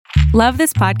Love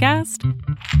this podcast?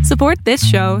 Support this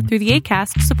show through the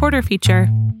Acast supporter feature.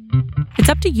 It's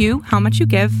up to you how much you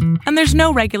give, and there's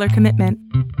no regular commitment.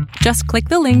 Just click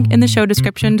the link in the show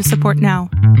description to support now.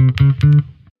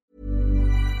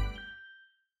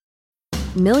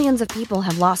 Millions of people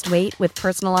have lost weight with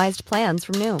personalized plans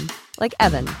from Noom. Like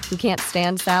Evan, who can't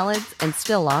stand salads and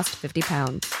still lost 50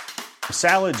 pounds.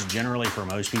 Salads generally for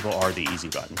most people are the easy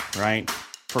button, right?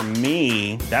 For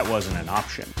me, that wasn't an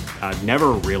option. I never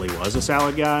really was a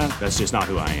salad guy. That's just not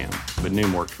who I am. But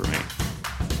Noom worked for me.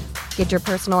 Get your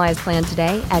personalized plan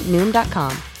today at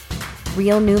Noom.com.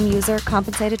 Real Noom user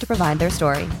compensated to provide their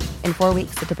story. In 4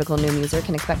 weeks, the typical Noom user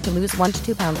can expect to lose 1 to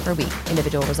 2 pounds per week.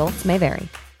 Individual results may vary.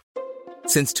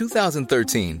 Since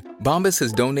 2013, Bombas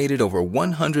has donated over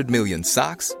 100 million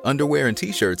socks, underwear, and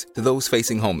T-shirts to those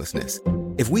facing homelessness.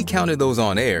 If we counted those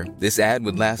on air, this ad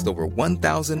would last over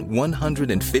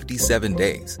 1,157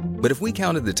 days. But if we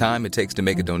counted the time it takes to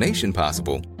make a donation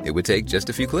possible, it would take just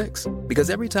a few clicks.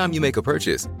 Because every time you make a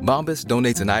purchase, Bombas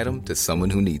donates an item to someone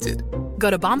who needs it.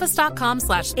 Go to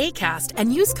bombas.com/ACAST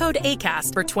and use code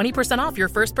ACAST for 20% off your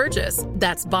first purchase.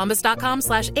 That's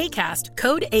bombas.com/ACAST,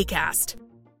 code ACAST.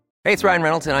 Hey, it's Ryan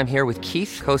Reynolds, and I'm here with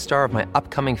Keith, co-star of my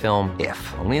upcoming film,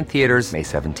 If, only in theaters May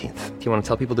 17th. Do you want to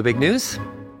tell people the big news?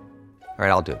 All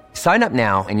right, I'll do it. Sign up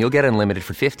now and you'll get unlimited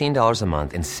for $15 a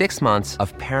month and 6 months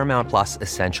of Paramount Plus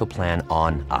Essential Plan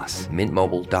on us.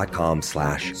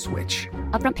 MintMobile.com/switch.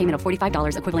 Upfront payment of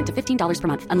 $45 equivalent to $15 per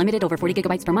month. Unlimited over 40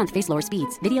 gigabytes per month. Face lower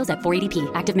speeds. Videos at 480p.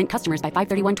 Active Mint customers by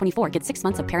 531.24 get 6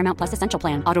 months of Paramount Plus Essential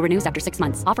Plan. Auto renews after 6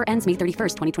 months. Offer ends May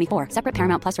 31st, 2024. Separate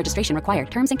Paramount Plus registration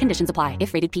required. Terms and conditions apply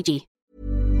if rated PG.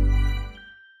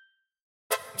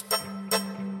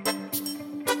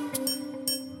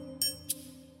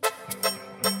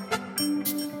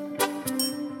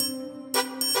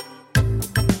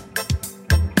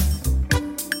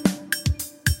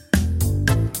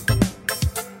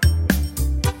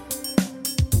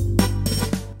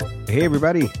 Hey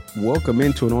everybody, welcome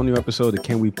into an all-new episode of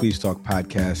Can We Please Talk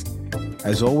podcast.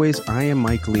 As always, I am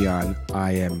Mike Leon.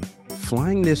 I am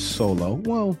flying this solo.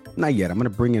 Well, not yet. I'm going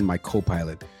to bring in my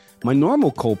co-pilot. My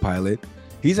normal co-pilot,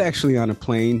 he's actually on a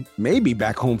plane, maybe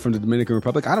back home from the Dominican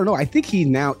Republic. I don't know. I think he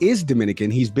now is Dominican.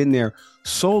 He's been there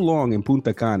so long in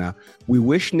Punta Cana. We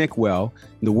wish Nick well.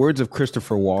 In the words of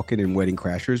Christopher Walken in Wedding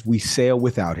Crashers, we sail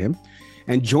without him.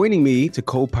 And joining me to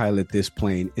co-pilot this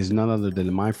plane is none other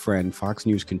than my friend, Fox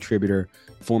News contributor,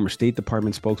 former State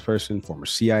Department spokesperson, former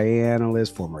CIA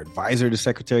analyst, former advisor to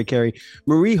Secretary Kerry,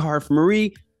 Marie Harf.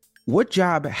 Marie, what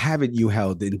job haven't you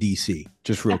held in D.C.?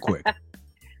 Just real quick.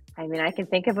 I mean, I can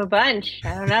think of a bunch.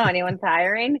 I don't know. Anyone's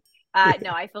hiring?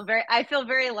 No, I feel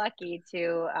very lucky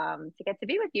to get to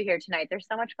be with you here tonight. There's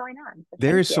so much going on. So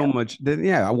there is so much.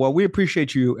 Yeah. Well, we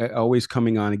appreciate you always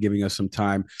coming on and giving us some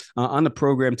time on the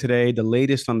program today. The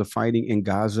latest on the fighting in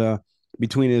Gaza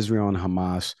between Israel and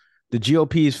Hamas. The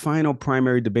GOP's final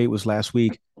primary debate was last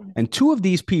week. And two of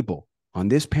these people on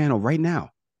this panel right now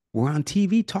were on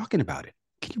TV talking about it.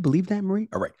 Can you believe that, Marie?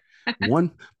 All right.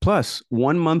 1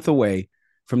 month away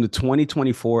from the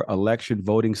 2024 election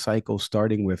voting cycle,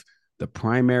 starting with the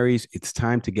primaries. It's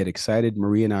time to get excited.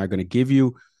 Marie and I are going to give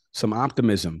you some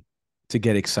optimism to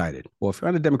get excited. Well, if you're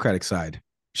on the Democratic side,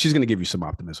 she's going to give you some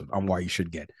optimism on why you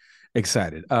should get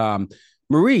excited.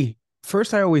 Marie,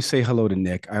 first, I always say hello to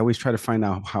Nick. I always try to find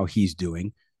out how he's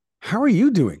doing. How are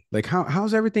you doing? Like,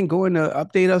 how's everything going? To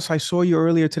update us. I saw you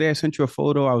earlier today. I sent you a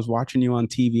photo. I was watching you on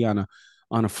TV on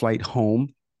a flight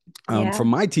home from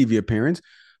my TV appearance.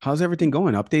 How's everything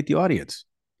going? Update the audience.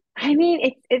 I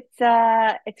mean,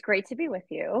 it's great to be with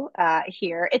you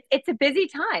here. It's a busy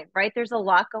time, right? There's a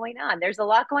lot going on. There's a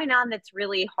lot going on that's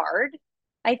really hard,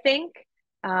 I think,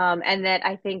 and that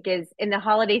I think is in the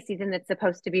holiday season that's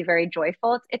supposed to be very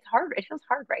joyful. It's hard. It feels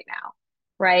hard right now,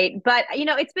 right? But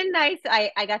it's been nice.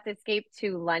 I got to escape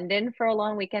to London for a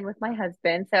long weekend with my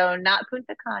husband, so not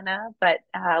Punta Cana, but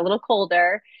a little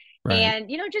colder. Right. And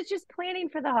just planning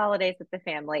for the holidays with the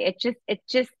family.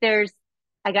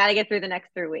 I got to get through the next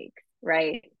 3 weeks,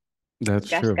 right? That's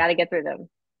true. Got to get through them.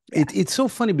 Yeah. It's so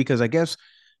funny because I guess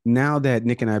now that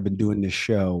Nick and I have been doing this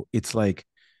show, it's like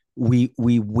we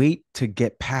wait to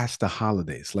get past the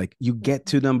holidays. Like you get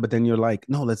to them, but then you're like,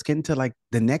 no, let's get into like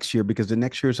the next year because the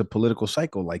next year is a political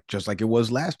cycle, like just like it was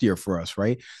last year for us,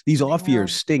 right? These off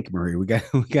years stink, Marie. We got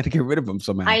to get rid of them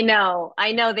somehow. I know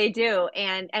they do,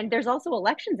 and there's also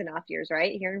elections in off years,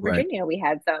 right? Here in Virginia, we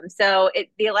had some, so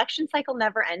the election cycle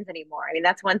never ends anymore. I mean,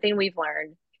 that's one thing we've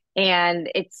learned, and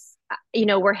it's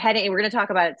we're going to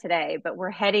talk about it today, but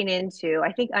we're heading into,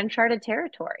 I think, uncharted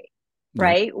territory,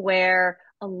 right? Where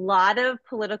a lot of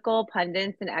political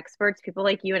pundits and experts, people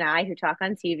like you and I who talk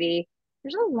on TV,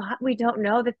 there's a lot we don't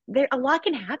know, that there a lot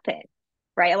can happen,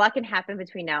 right? A lot can happen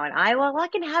between now and Iowa. A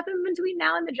lot can happen between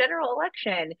now and the general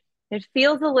election. It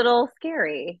feels a little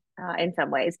scary in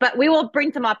some ways, but we will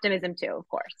bring some optimism too, of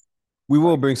course. We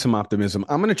will bring some optimism.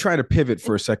 I'm going to try to pivot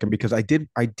for a second because I did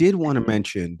want to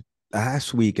mention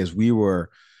last week as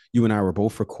you and I were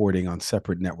both recording on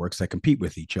separate networks that compete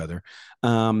with each other.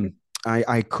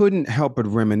 I couldn't help but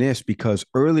reminisce because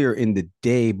earlier in the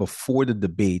day before the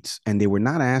debates, and they were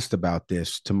not asked about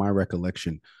this to my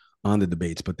recollection on the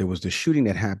debates, but there was the shooting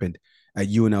that happened at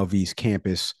UNLV's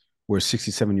campus where a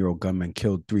 67-year-old gunman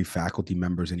killed 3 faculty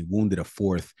members and he wounded a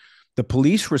 4th. The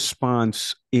police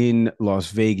response in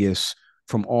Las Vegas,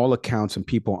 from all accounts and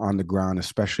people on the ground,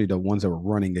 especially the ones that were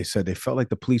running, they said they felt like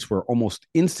the police were almost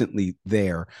instantly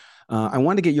there. I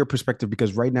want to get your perspective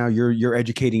because right now you're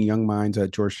educating young minds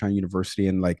at Georgetown University,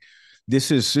 and like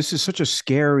this is such a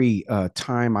scary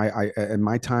time. I in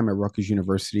my time at Rutgers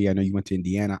University, I know you went to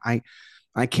Indiana.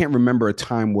 I can't remember a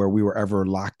time where we were ever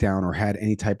locked down or had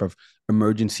any type of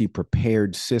emergency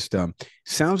prepared system.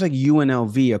 Sounds like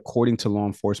UNLV, according to law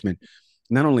enforcement,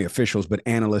 not only officials, but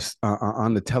analysts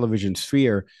on the television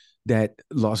sphere, that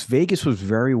Las Vegas was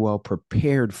very well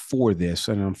prepared for this.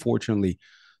 And unfortunately,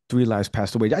 3 lives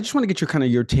passed away. I just want to get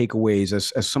your takeaways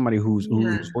as somebody who's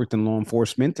worked in law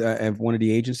enforcement at one of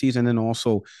the agencies, and then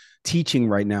also teaching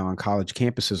right now on college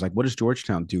campuses. Like, what does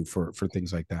Georgetown do for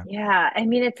things like that? Yeah, I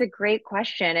mean, it's a great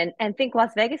question. And think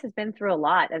Las Vegas has been through a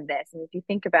lot of this. And if you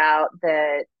think about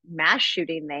the mass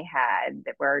shooting they had,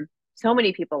 that where so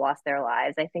many people lost their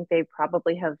lives, I think they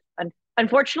probably have,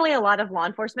 unfortunately, a lot of law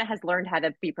enforcement has learned how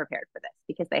to be prepared for this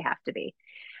because they have to be.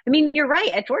 I mean, you're right.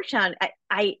 At Georgetown,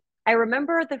 I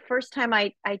remember the first time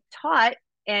I taught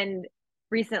and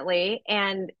recently,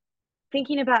 and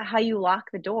thinking about how you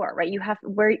lock the door, right? You have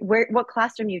what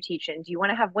classroom you teach in. Do you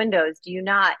want to have windows? Do you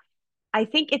not? I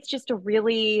think it's just a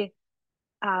really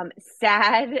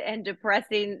sad and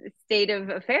depressing state of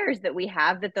affairs that we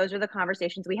have, that those are the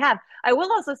conversations we have. I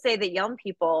will also say that young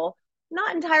people,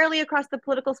 not entirely across the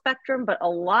political spectrum, but a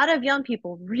lot of young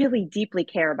people really deeply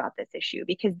care about this issue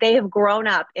because they have grown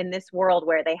up in this world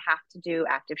where they have to do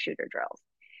active shooter drills.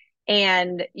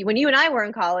 And when you and I were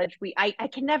in college, I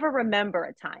can never remember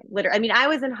a time. Literally, I mean, I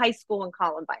was in high school when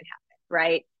Columbine happened,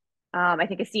 right? I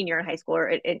think a senior in high school,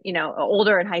 or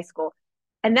older in high school,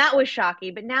 and that was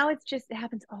shocking. But now it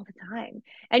happens all the time.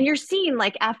 And you're seeing,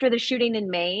 like, after the shooting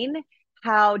in Maine,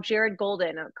 how Jared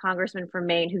Golden, a congressman from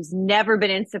Maine, who's never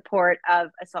been in support of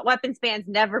assault weapons bans,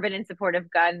 never been in support of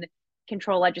gun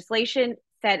control legislation,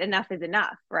 said enough is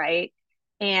enough, right?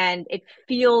 And it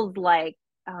feels like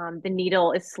the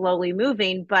needle is slowly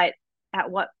moving, but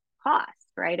at what cost,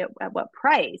 right? At what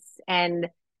price? And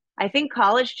I think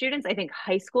college students, I think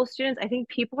high school students, I think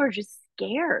people are just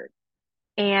scared,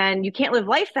 and you can't live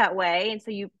life that way. And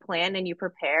so you plan and you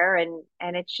prepare, and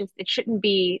it shouldn't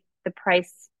be the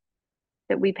price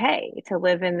that we pay to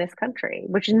live in this country,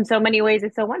 which in so many ways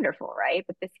is so wonderful, right?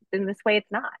 But in this way,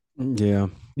 it's not. Yeah.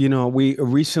 We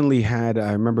recently had,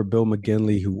 I remember Bill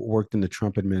McGinley, who worked in the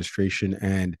Trump administration,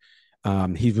 and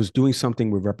he was doing something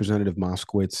with Representative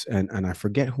Moskowitz, and I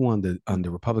forget who on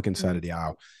the Republican side of the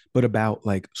aisle, but about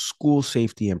like school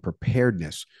safety and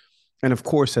preparedness. And of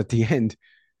course, at the end,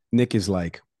 Nick is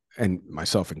like, and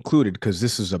myself included, because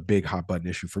this is a big hot button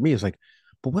issue for me, is like,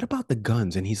 but what about the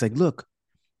guns? And he's like, look,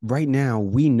 right now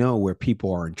we know where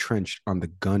people are entrenched on the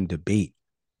gun debate,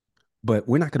 but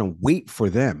we're not going to wait for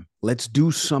them. Let's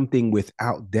do something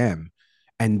without them,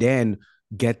 and then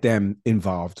get them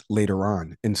involved later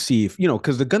on and see if,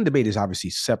 because the gun debate is obviously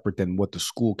separate than what the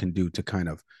school can do to kind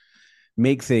of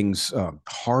make things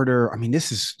harder. I mean,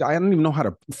 I don't even know how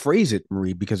to phrase it,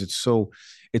 Marie, because it's so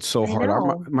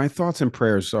hard. My thoughts and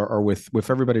prayers are with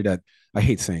everybody that, I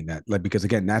hate saying that, like, because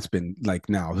again, that's been like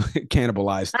now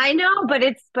cannibalized. I know, but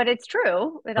it's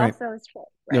true. It right. Also is true.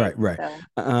 Right. Right.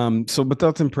 But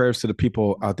thoughts and prayers to the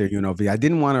people out there, UNLV. I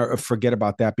didn't want to forget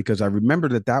about that because I remember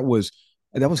that was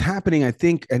happening. I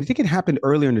think it happened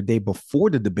earlier in the day before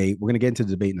the debate. We're going to get into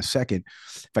the debate in a second.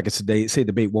 If I could say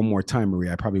debate one more time,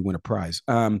 Maria, I probably win a prize.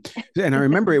 And I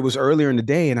remember it was earlier in the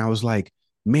day, and I was like,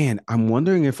 man, I'm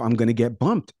wondering if I'm going to get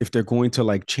bumped, if they're going to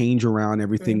like change around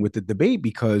everything with the debate,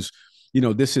 because,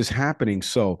 this is happening.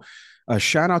 So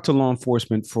shout out to law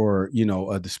enforcement for,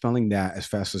 dispelling that as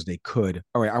fast as they could.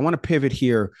 All right. I want to pivot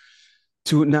here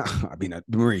to now,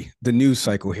 Marie, the news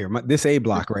cycle here, this A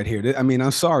block right here. I mean,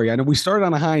 I'm sorry. I know we started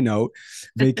on a high note,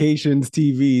 vacations,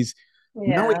 TVs.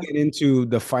 Yeah. Now we get into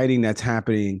the fighting that's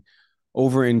happening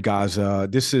over in Gaza.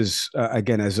 This is,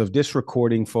 again, as of this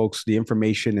recording, folks, the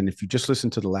information. And if you just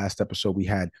listened to the last episode, we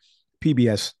had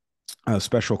PBS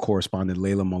special correspondent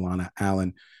Layla Molana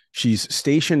Allen She's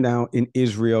stationed now in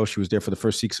Israel. She was there for the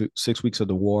first 6 weeks of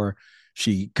the war.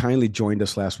 She kindly joined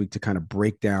us last week to kind of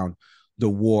break down the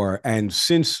war. And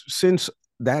since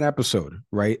that episode,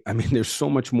 right? I mean, there's so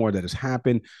much more that has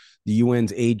happened. The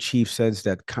UN's aid chief says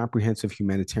that comprehensive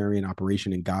humanitarian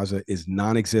operation in Gaza is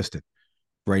non-existent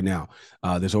right now.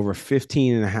 There's over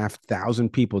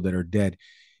 15,500 people that are dead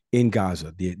in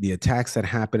Gaza. The attacks that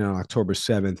happened on October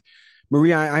 7th.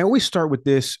 Maria, I always start with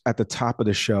this at the top of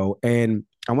the show, and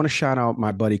I want to shout out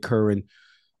my buddy Curran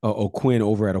O'Quinn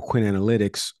over at O'Quinn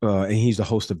Analytics, and he's the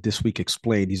host of This Week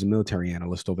Explained. He's a military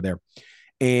analyst over there,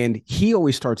 and he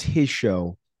always starts his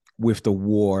show with the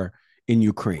war in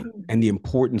Ukraine and the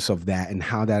importance of that and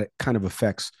how that kind of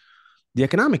affects the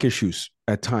economic issues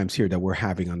at times here that we're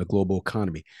having on the global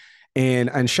economy.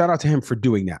 And shout out to him for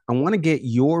doing that. I want to get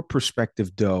your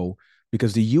perspective, though,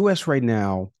 because the U.S. right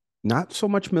now, not so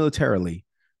much militarily,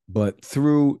 but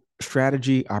through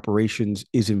strategy operations,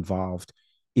 is involved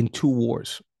in two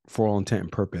wars for all intent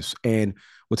and purpose. And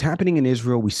what's happening in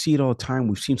Israel, we see it all the time.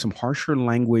 We've seen some harsher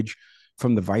language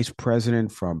from the vice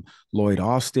president, from Lloyd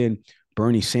Austin,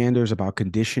 Bernie Sanders about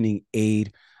conditioning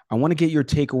aid. I want to get your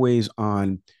takeaways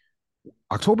on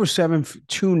October 7th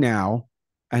to now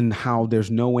and how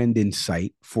there's no end in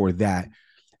sight for that.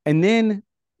 And then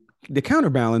the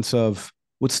counterbalance of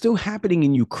what's still happening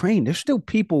in Ukraine. There's still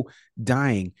people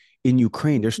dying in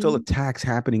Ukraine. There's still attacks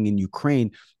happening in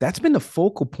Ukraine. That's been the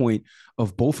focal point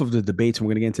of both of the debates. And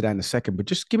we're going to get into that in a second, but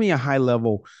just give me a high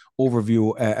level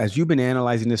overview as you've been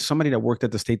analyzing this, somebody that worked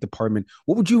at the State Department.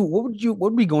 What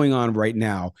would be going on right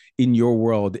now in your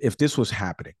world if this was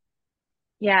happening?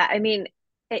 Yeah, I mean,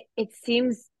 it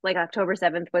seems like October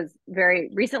 7th was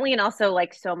very recently, and also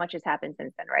like so much has happened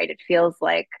since then, right? It feels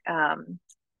like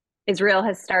Israel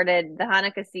has started the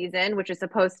Hanukkah season, which is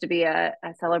supposed to be a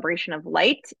celebration of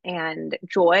light and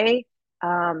joy,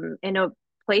 in a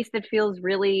place that feels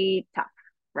really tough,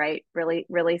 right? Really,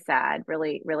 really sad,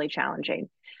 really, really challenging.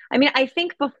 I mean, I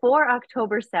think before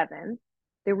October 7th,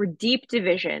 there were deep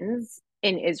divisions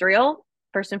in Israel,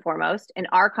 first and foremost, in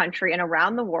our country and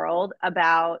around the world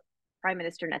about Prime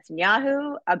Minister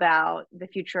Netanyahu, about the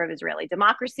future of Israeli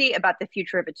democracy, about the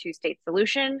future of a two-state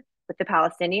solution with the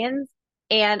Palestinians.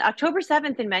 And October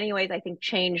 7th, in many ways, I think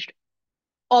changed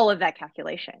all of that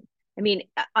calculation. I mean,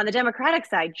 on the Democratic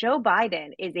side, Joe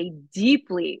Biden is a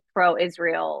deeply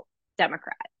pro-Israel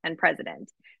Democrat and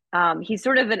president. He's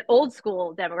sort of an old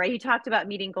school Democrat. He talked about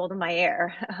meeting Golda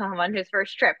Meir on his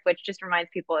first trip, which just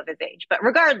reminds people of his age. But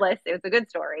regardless, it was a good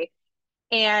story.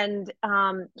 And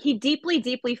he deeply,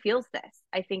 deeply feels this.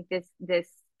 I think this,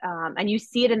 and you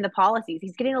see it in the policies.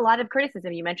 He's getting a lot of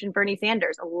criticism. You mentioned Bernie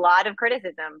Sanders, a lot of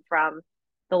criticism from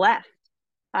the left,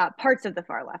 parts of the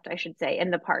far left, I should say,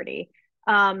 in the party,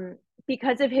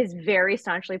 because of his very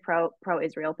staunchly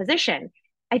pro-Israel position.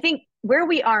 I think where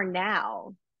we are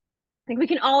now, I think we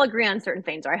can all agree on certain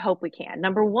things, or I hope we can.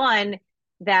 Number one,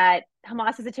 that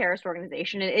Hamas is a terrorist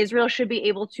organization, and Israel should be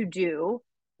able to do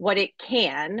what it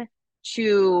can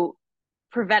to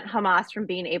prevent Hamas from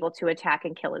being able to attack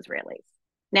and kill Israelis.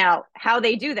 Now, how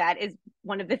they do that is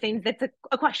one of the things that's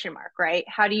a question mark, right?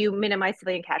 How do you minimize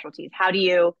civilian casualties? How do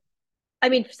you, I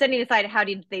mean, setting aside how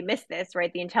did they miss this,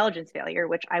 right? The intelligence failure,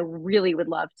 which I really would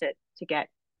love to get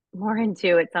more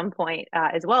into at some point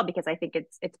as well, because I think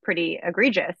it's pretty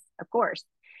egregious, of course.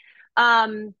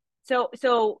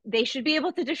 So they should be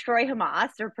able to destroy Hamas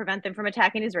or prevent them from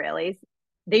attacking Israelis.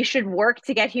 They should work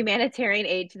to get humanitarian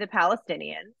aid to the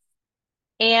Palestinians.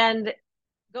 And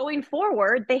going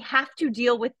forward, they have to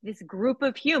deal with this group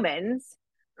of humans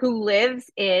who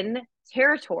lives in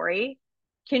territory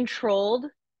controlled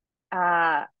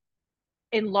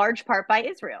in large part by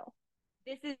Israel.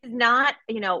 This is not,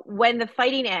 when the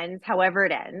fighting ends, however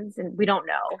it ends, and we don't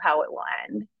know how it will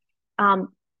end,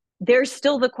 there's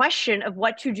still the question of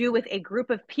what to do with a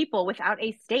group of people without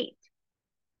a state.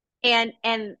 And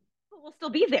will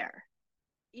still be there,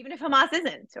 even if Hamas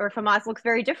isn't, or if Hamas looks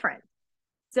very different.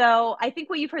 So I think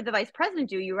what you've heard the vice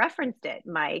president do, you referenced it,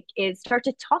 Mike, is start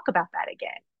to talk about that again,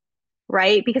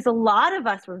 right? Because a lot of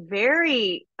us were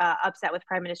very upset with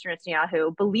Prime Minister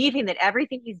Netanyahu, believing that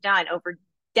everything he's done over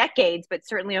decades, but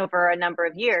certainly over a number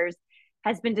of years,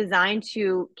 has been designed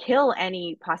to kill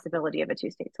any possibility of a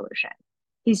two-state solution.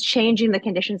 He's changing the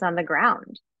conditions on the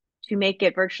ground to make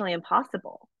it virtually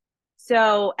impossible.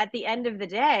 So at the end of the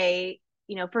day,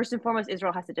 first and foremost,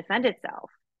 Israel has to defend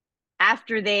itself.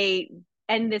 After they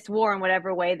end this war in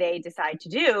whatever way they decide to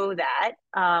do that,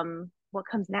 what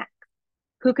comes next?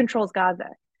 Who controls Gaza?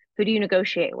 Who do you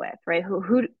negotiate with, right?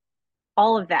 Who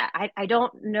all of that. I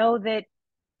don't know that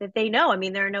they know. I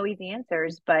mean, there are no easy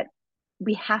answers, but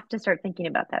we have to start thinking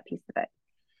about that piece of it.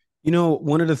 You know,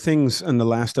 one of the things in the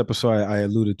last episode, I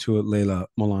alluded to it, Layla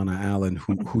Molana Allen,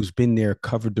 who's been there,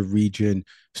 covered the region,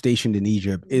 stationed in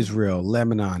Egypt, Mhm. Israel,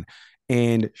 Lebanon.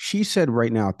 And she said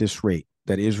right now at this rate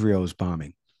that Israel is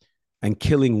bombing and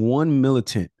killing one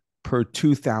militant per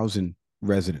 2,000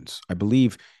 residents, I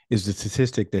believe is the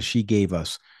statistic that she gave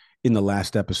us in the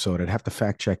last episode. I'd have to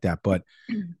fact check that, but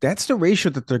that's the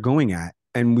ratio that they're going at.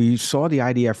 And we saw the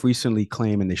IDF recently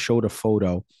claim, and they showed a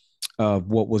photo of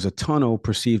what was a tunnel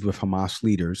perceived with Hamas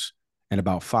leaders, and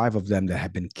about five of them that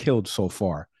have been killed so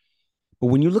far. But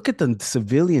when you look at the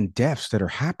civilian deaths that are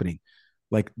happening,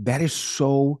 like that is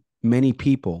so many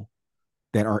people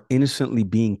that are innocently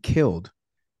being killed.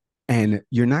 And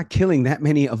you're not killing that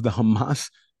many of the Hamas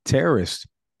terrorists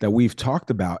that we've talked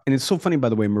about. And it's so funny, by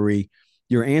the way, Marie,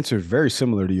 your answer is very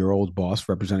similar to your old boss,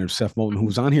 Representative Seth Moulton, who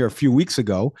was on here a few weeks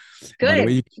ago. By the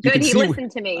way, Good, you good. can He see,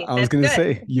 listened to me. I was That's going to good.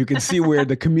 say, you can see where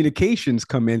the communications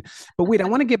come in. But wait, I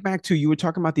want to get back to, you were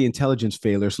talking about the intelligence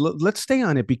failures. Let's stay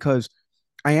on it because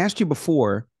I asked you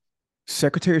before,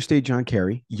 Secretary of State John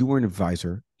Kerry, you were an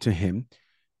advisor to him.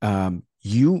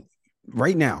 You,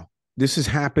 right now, this is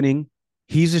happening.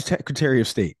 He's the Secretary of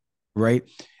State, right?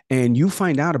 And you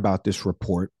find out about this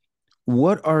report.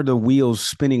 What are the wheels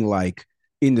spinning like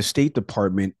in the State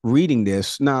Department reading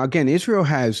this? Now, again, Israel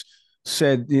has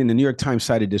said, in the New York Times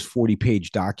cited this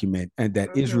 40-page document and that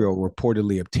Mhm. Israel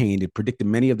reportedly obtained. It predicted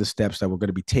many of the steps that were going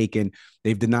to be taken.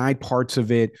 They've denied parts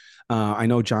of it. I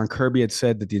know John Kirby had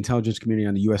said that the intelligence community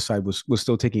on the U.S. side was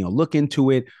still taking a look into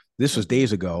it. This was Mhm.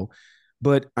 days ago.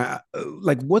 But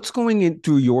like, what's going in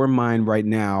through your mind right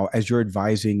now as you're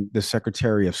advising the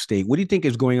Secretary of State? What do you think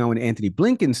is going on with Anthony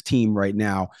Blinken's team right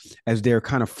now as they're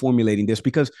kind of formulating this?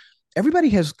 Because everybody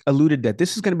has alluded that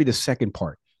this is going to be the second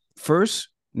part. First,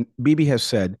 Bibi has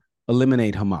said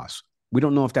eliminate Hamas. We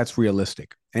don't know if that's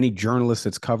realistic. Any journalist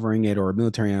that's covering it or a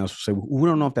military analyst will say we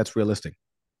don't know if that's realistic.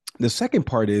 The second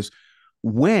part is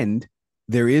when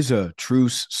there is a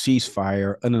truce,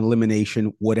 ceasefire, an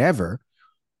elimination, whatever.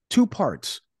 Two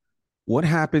parts: what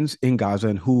happens in Gaza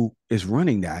and who is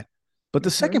running that. But the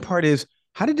second Mhm. part is,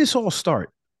 how did this all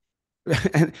start?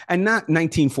 And not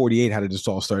 1948, how did this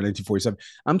all start? 1947.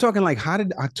 I'm talking like, how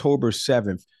did October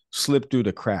 7th slip through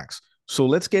the cracks? So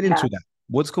let's get Yeah. into that.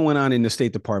 What's going on in the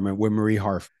State Department with Marie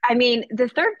Harf? I mean, the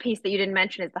third piece that you didn't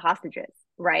mention is the hostages,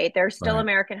 right? There's still Right.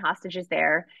 American hostages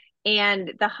there, and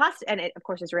of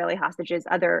course, Israeli hostages,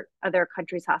 other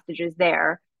countries' hostages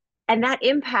there, and that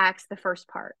impacts the first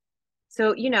part.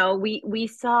 So, we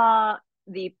saw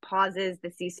the pauses, the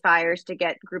ceasefires to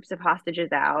get groups of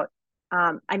hostages out.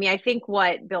 I mean, I think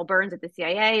what Bill Burns at the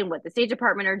CIA and what the State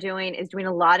Department are doing is doing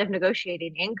a lot of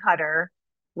negotiating in Qatar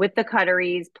with the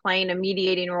Qataris, playing a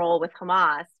mediating role with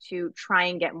Hamas to try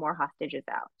and get more hostages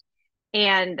out.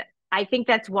 And I think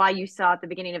that's why you saw at the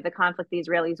beginning of the conflict, the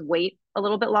Israelis wait a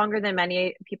little bit longer than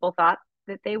many people thought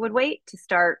that they would wait to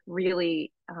start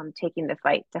really taking the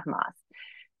fight to Hamas.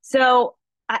 So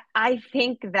I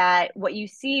think that what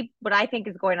I think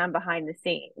is going on behind the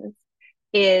scenes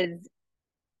is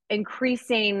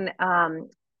increasing, I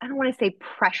don't want to say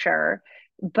pressure,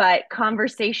 but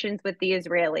conversations with the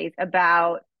Israelis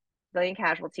about civilian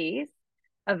casualties,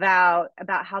 about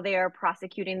how they are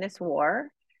prosecuting this war,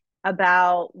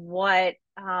 about what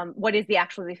is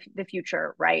the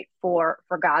future, right, for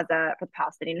Gaza, for the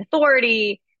Palestinian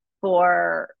Authority,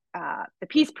 for the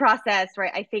peace process,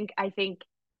 right? I think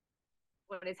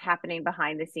what is happening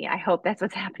behind the scenes. I hope that's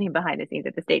what's happening behind the scenes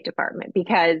at the State Department,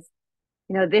 because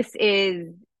this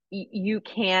is, you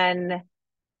can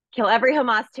kill every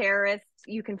Hamas terrorist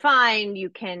you can find. You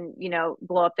can,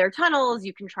 blow up their tunnels.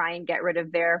 You can try and get rid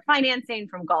of their financing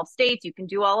from Gulf states. You can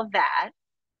do all of that.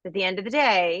 At the end of the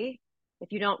day,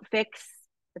 if you don't fix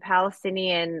the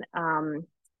Palestinian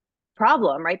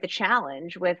problem, right, the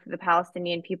challenge with the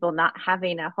Palestinian people not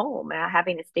having a home, not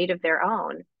having a state of their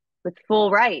own with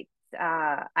full rights,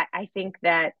 I think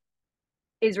that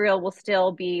Israel will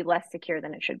still be less secure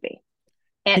than it should be.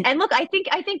 And look,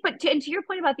 but to your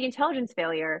point about the intelligence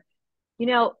failure,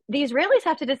 the Israelis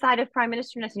have to decide if Prime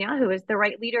Minister Netanyahu is the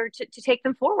right leader to take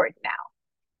them forward now.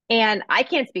 And I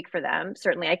can't speak for them.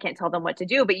 Certainly, I can't tell them what to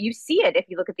do. But you see it if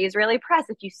you look at the Israeli press.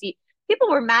 If you see, people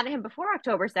were mad at him before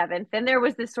October 7th. Then there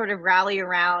was this sort of rally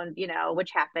around,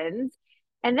 which happens.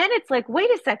 And then it's like, wait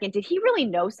a second, did he really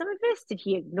know some of this? Did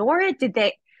he ignore it?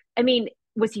 I mean,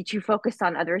 was he too focused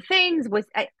on other things?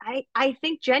 I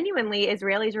think genuinely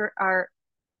Israelis are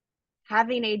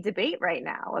having a debate right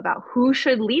now about who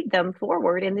should lead them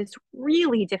forward in this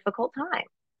really difficult time.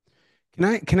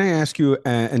 Can I ask you?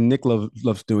 And Nick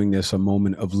loves doing this, a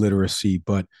moment of literacy.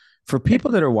 But For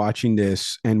people that are watching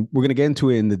this, and we're going to get into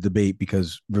it in the debate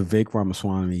because Vivek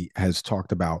Ramaswamy has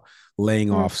talked about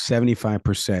laying off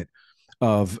 75%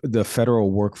 of the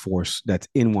federal workforce that's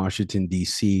in Washington,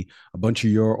 D.C., a bunch of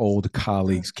your old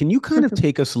colleagues. Can you kind of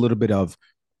take us a little bit of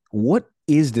what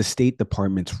is the State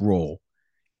Department's role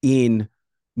in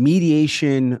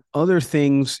mediation, other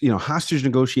things, hostage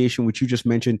negotiation, which you just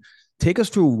mentioned? Take us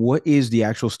through what is the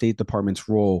actual State Department's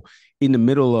role in the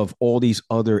middle of all these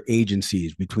other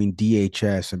agencies between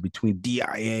DHS and between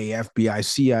DIA, FBI,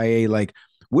 CIA. Like,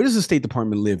 where does the State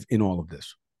Department live in all of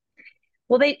this?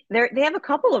 Well, they have a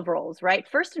couple of roles, right?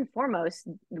 First and foremost,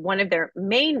 one of their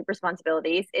main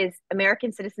responsibilities is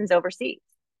American citizens overseas.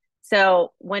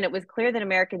 So when it was clear that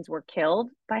Americans were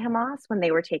killed by Hamas, when they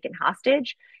were taken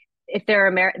hostage, if there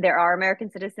are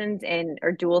American citizens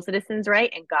or dual citizens,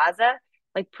 right, in Gaza,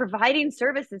 like providing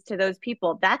services to those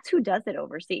people, that's who does it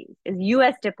overseas, is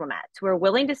U.S. diplomats who are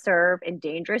willing to serve in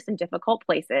dangerous and difficult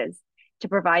places to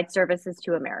provide services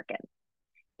to Americans.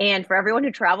 And for everyone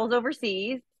who travels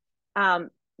overseas,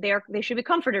 they should be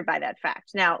comforted by that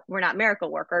fact. Now, we're not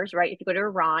miracle workers, right? If you go to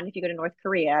Iran, if you go to North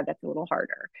Korea, that's a little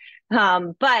harder.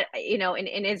 But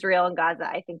in Israel and Gaza,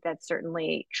 I think that's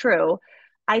certainly true.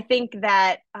 I think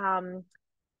that when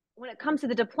it comes to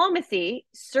the diplomacy,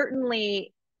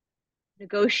 certainly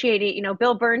negotiating,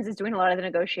 Bill Burns is doing a lot of the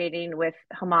negotiating with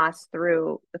Hamas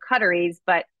through the Qataris,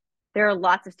 but there are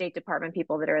lots of State Department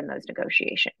people that are in those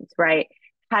negotiations, right?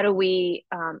 How do we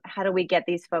get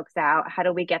these folks out? How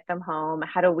do we get them home?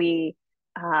 How do we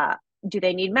do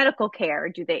they need medical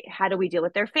care? How do we deal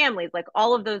with their families? Like,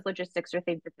 all of those logistics are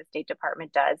things that the State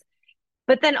Department does.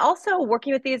 But then also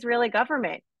working with the Israeli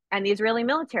government and the Israeli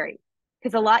military,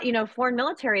 because a lot, foreign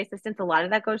military assistance, a lot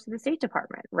of that goes to the State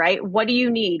Department, right? What do you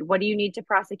need? What do you need to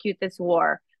prosecute this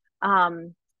war?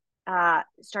 Starting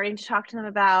to talk to them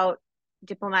about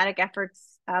diplomatic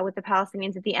efforts with the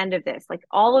Palestinians at the end of this. Like,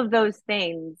 all of those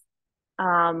things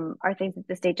are things that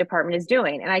the State Department is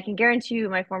doing. And I can guarantee you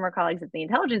my former colleagues at the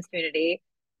intelligence community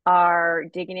are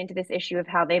digging into this issue of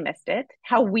how they missed it,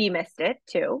 how we missed it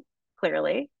too,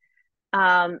 clearly,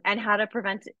 and how to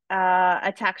prevent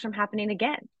attacks from happening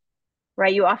again.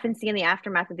 Right. You often see in the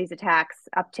aftermath of these attacks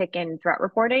uptick in threat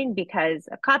reporting because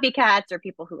of copycats or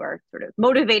people who are sort of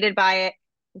motivated by it.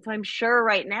 And so I'm sure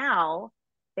right now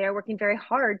they're working very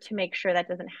hard to make sure that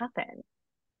doesn't happen.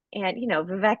 And,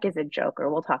 Vivek is a joker.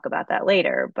 We'll talk about that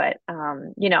later. But,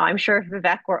 I'm sure if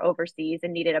Vivek were overseas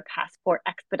and needed a passport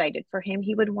expedited for him,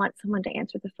 he would want someone to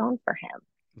answer the phone for him.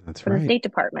 That's right. The State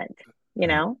Department,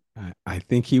 I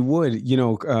think he would.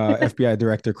 FBI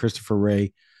Director Christopher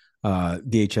Wray,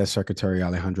 DHS Secretary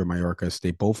Alejandro Mayorkas, they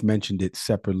both mentioned it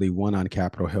separately, one on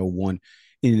Capitol Hill, one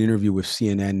in an interview with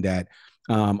CNN, that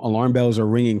alarm bells are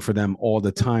ringing for them all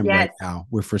the time right now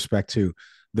with respect to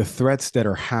the threats that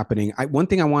are happening. One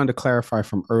thing I wanted to clarify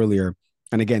from earlier,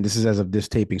 and again, this is as of this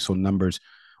taping, so numbers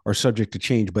are subject to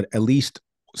change, but at least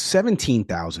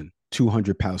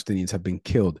 17,200 Palestinians have been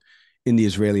killed in the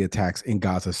Israeli attacks in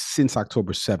Gaza since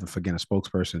October 7th. Again, a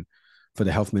spokesperson for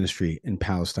the health ministry in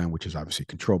Palestine, which is obviously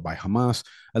controlled by Hamas.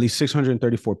 At least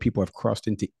 634 people have crossed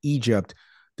into Egypt.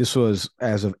 This was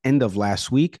as of end of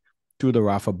last week through the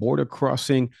Rafah border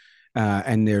crossing.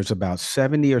 And there's about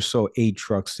 70 or so aid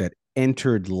trucks that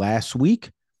entered last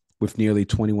week with nearly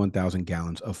 21,000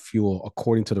 gallons of fuel,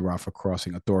 according to the Rafah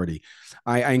Crossing Authority.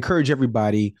 I encourage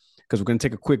everybody, because we're going to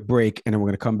take a quick break and then we're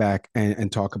going to come back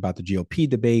and talk about the GOP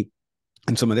debate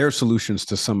and some of their solutions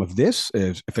to some of this,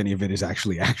 if any of it is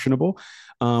actually actionable.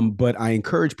 But I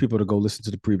encourage people to go listen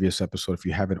to the previous episode if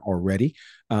you haven't already,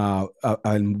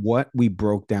 on what we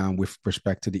broke down with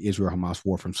respect to the Israel-Hamas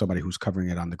war from somebody who's covering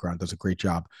it on the ground, does a great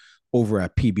job over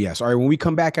at PBS. All right, when we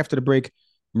come back after the break,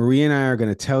 Maria and I are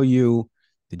going to tell you,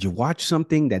 did you watch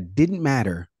something that didn't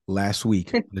matter last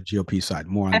week on the GOP side?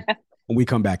 More on when we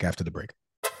come back after the break.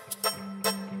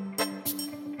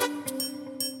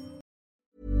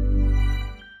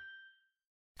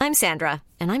 I'm Sandra,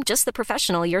 and I'm just the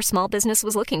professional your small business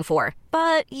was looking for.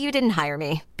 But you didn't hire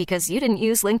me because you didn't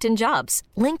use LinkedIn Jobs.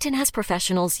 LinkedIn has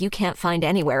professionals you can't find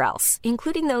anywhere else,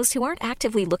 including those who aren't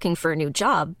actively looking for a new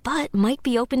job, but might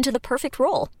be open to the perfect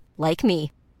role, like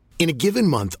me. In a given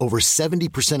month, over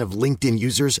 70% of LinkedIn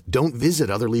users don't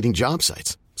visit other leading job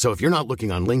sites. So if you're not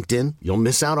looking on LinkedIn, you'll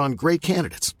miss out on great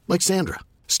candidates like Sandra.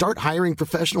 Start hiring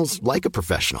professionals like a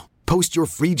professional. Post your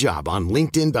free job on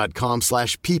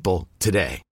linkedin.com/people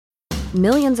today.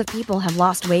 Millions of people have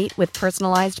lost weight with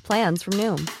personalized plans from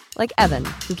Noom, like Evan,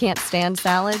 who can't stand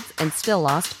salads and still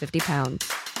lost 50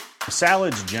 pounds.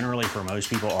 Salads generally for most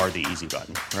people are the easy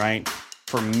button, right?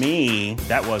 For me,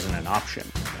 that wasn't an option.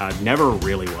 I never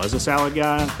really was a salad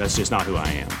guy. That's just not who I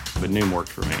am. But Noom worked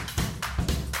for me.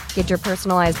 Get your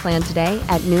personalized plan today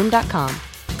at Noom.com.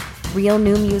 Real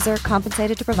Noom user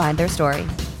compensated to provide their story.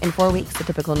 In 4 weeks, the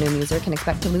typical Noom user can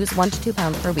expect to lose 1 to 2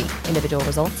 pounds per week. Individual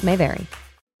results may vary.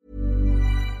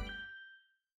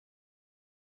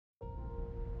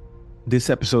 This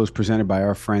episode is presented by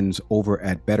our friends over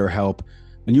at BetterHelp,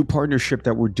 a new partnership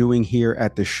that we're doing here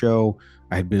at the show.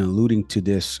 I had been alluding to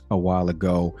this a while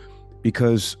ago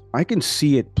because I can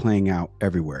see it playing out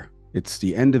everywhere. It's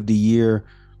the end of the year.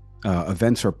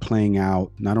 Events are playing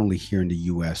out not only here in the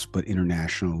US, but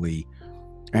internationally.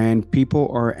 And people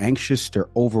are anxious, they're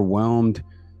overwhelmed,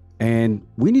 and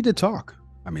we need to talk.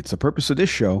 I mean, it's the purpose of this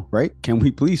show, right? Can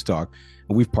we please talk?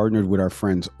 And we've partnered with our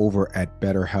friends over at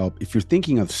BetterHelp. If you're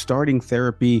thinking of starting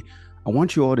therapy, I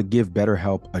want you all to give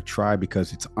BetterHelp a try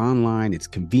because it's online, it's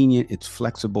convenient, it's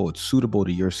flexible, it's suitable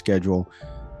to your schedule.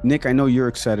 Nick, I know you're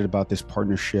excited about this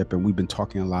partnership, and we've been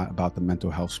talking a lot about the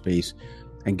mental health space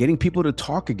and getting people to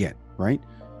talk again, right?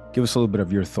 Give us a little bit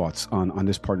of your thoughts on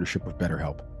this partnership with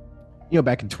BetterHelp. You know,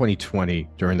 back in 2020,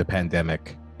 during the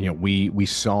pandemic, we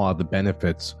saw the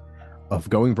benefits of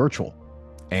going virtual.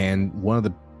 And one of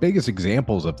the biggest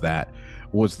examples of that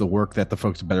was the work that the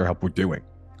folks at BetterHelp were doing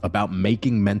about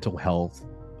making mental health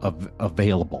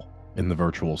available in the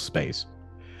virtual space.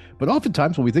 But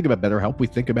oftentimes when we think about BetterHelp, we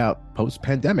think about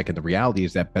post-pandemic. And the reality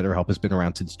is that BetterHelp has been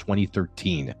around since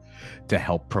 2013 to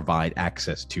help provide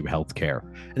access to healthcare.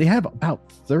 And they have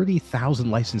about 30,000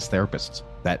 licensed therapists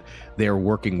that they're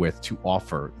working with to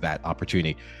offer that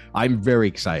opportunity. I'm very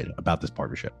excited about this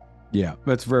partnership. Yeah,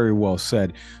 that's very well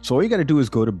said. So all you got to do is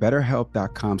go to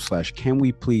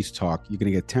betterhelp.com/canwepleasetalk. You're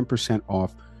going to get 10%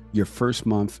 off your first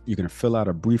month. You're going to fill out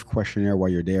a brief questionnaire while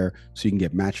you're there so you can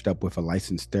get matched up with a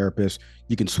licensed therapist.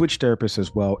 You can switch therapists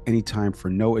as well anytime for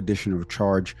no additional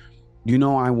charge. You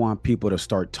know, I want people to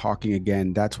start talking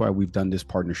again. That's why we've done this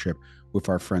partnership with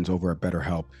our friends over at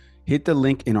BetterHelp. Hit the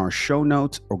link in our show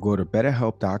notes or go to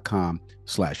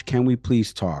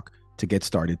betterhelp.com/canwepleasetalk to get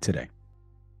started today.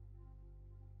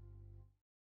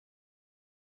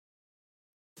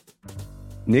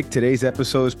 Nick, today's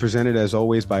episode is presented as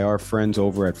always by our friends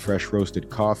over at Fresh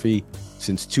Roasted Coffee.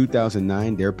 Since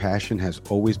 2009, their passion has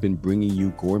always been bringing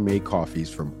you gourmet coffees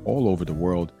from all over the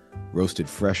world, roasted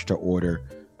fresh to order.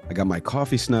 I got my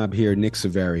coffee snob here, Nick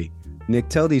Saveri. Nick,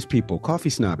 tell these people,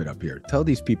 coffee snob it up here. Tell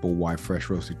these people why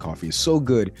Fresh Roasted Coffee is so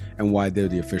good and why they're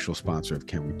the official sponsor of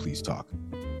Can We Please Talk.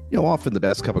 You know, often the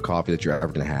best cup of coffee that you're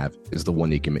ever going to have is the one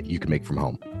that you can make from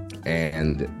home.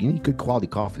 And you need good quality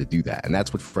coffee to do that. And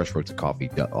that's what Fresh Roasted Coffee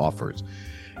offers.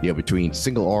 You know, between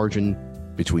single origin,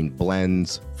 between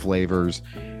blends, flavors,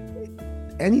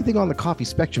 anything on the coffee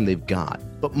spectrum they've got.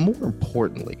 But more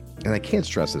importantly, and I can't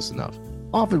stress this enough,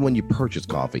 often when you purchase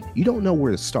coffee, you don't know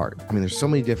where to start. I mean, there's so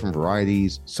many different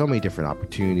varieties, so many different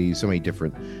opportunities, so many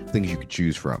different things you could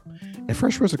choose from. And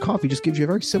Fresh Roasted Coffee just gives you a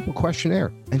very simple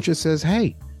questionnaire and just says,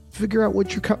 hey, figure out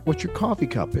what your coffee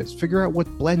cup is. Figure out what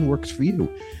blend works for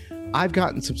you. I've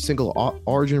gotten some single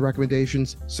origin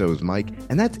recommendations, so has Mike,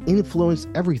 and that's influenced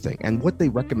everything. And what they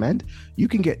recommend, you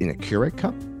can get in a Keurig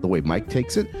cup, the way Mike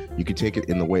takes it. You can take it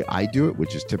in the way I do it,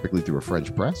 which is typically through a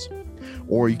French press,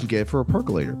 or you can get it for a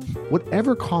percolator.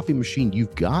 Whatever coffee machine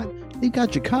you've got, they've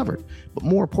got you covered. But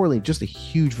more importantly, just a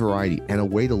huge variety and a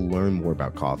way to learn more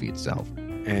about coffee itself.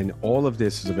 And all of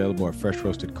this is available at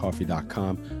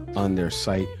freshroastedcoffee.com on their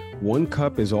site. 1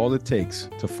 cup is all it takes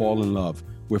to fall in love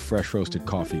with Fresh Roasted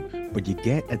Coffee, but you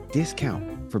get a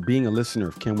discount for being a listener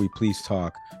of Can We Please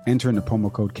Talk. Enter in the promo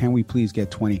code Can We Please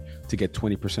Get 20 to get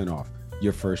 20% off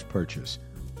your first purchase.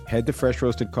 Head to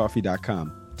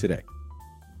freshroastedcoffee.com today.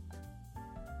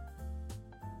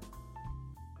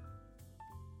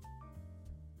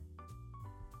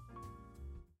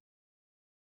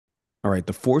 All right,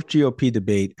 the 4th GOP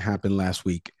debate happened last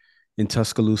week in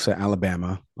Tuscaloosa,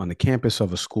 Alabama, on the campus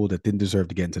of a school that didn't deserve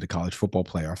to get into the college football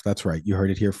playoff. That's right. You heard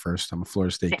it here first. I'm a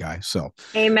Florida State guy. So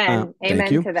amen.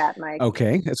 Amen you. to that, Mike.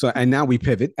 Okay. So, and now we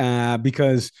pivot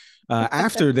because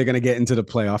after they're going to get into the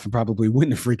playoff and probably win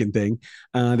the freaking thing,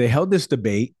 they held this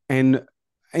debate. And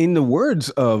in the words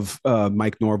of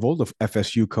Mike Norvell, the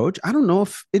FSU coach, I don't know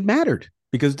if it mattered.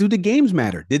 Because do the games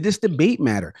matter? Did this debate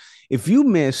matter? If you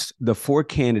missed the 4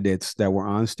 candidates that were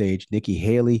on stage, Nikki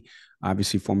Haley,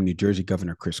 obviously former New Jersey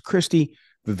Governor Chris Christie,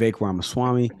 Vivek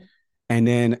Ramaswamy, and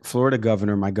then Florida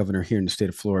Governor, my governor here in the state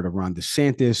of Florida, Ron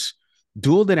DeSantis,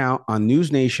 dueled it out on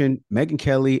News Nation. Megyn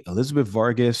Kelly, Elizabeth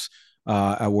Vargas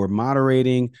were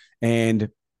moderating, and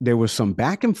there was some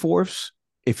back and forths.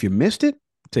 If you missed it,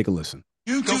 take a listen.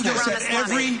 You do this at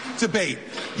every debate.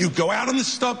 You go out on the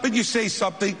stump and you say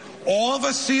something. All of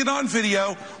us see it on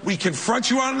video. We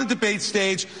confront you on the debate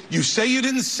stage. You say you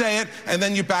didn't say it, and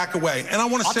then you back away. And I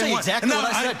want to say exactly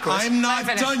what I said, Chris. I'm not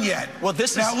done yet. Well,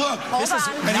 this now is look. This is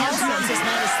nonsense. This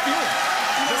man is spewing.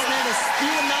 This man is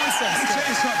spewing nonsense. Let me tell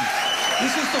you something.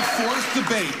 This is the fourth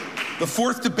debate. The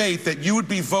fourth debate that you would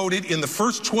be voted in the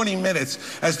first 20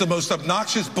 minutes as the most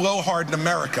obnoxious blowhard in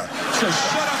America. So shut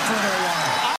up for a little while.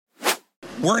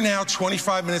 We're now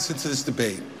 25 minutes into this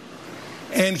debate,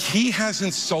 and he has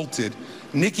insulted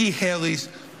Nikki Haley's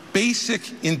basic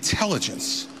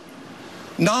intelligence,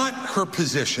 not her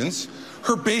positions,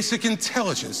 her basic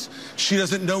intelligence. She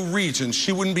doesn't know regions.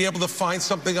 She wouldn't be able to find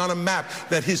something on a map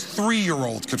that his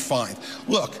 3-year-old could find.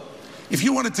 Look, if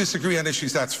you want to disagree on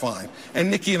issues, that's fine. And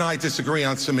Nikki and I disagree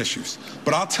on some issues.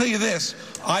 But I'll tell you this,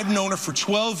 I've known her for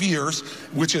 12 years,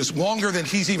 which is longer than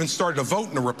he's even started to vote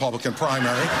in the Republican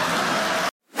primary.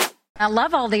 I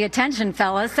love all the attention,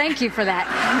 fellas. Thank you for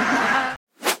that.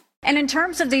 And in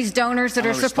terms of these donors that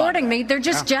are supporting me, they're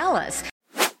just jealous.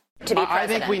 I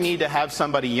think we need to have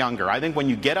somebody younger. I think when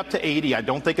you get up to 80, I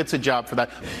don't think it's a job for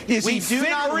that. We do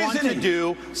not want to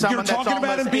do someone that's talking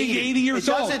about him being 80 years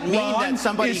old. It doesn't mean that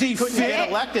somebody couldn't get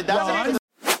elected. That's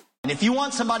And if you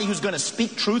want somebody who's going to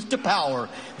speak truth to power,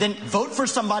 then vote for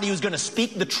somebody who's going to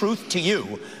speak the truth to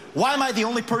you. Why am I the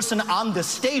only person on the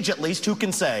stage, at least, who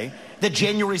can say that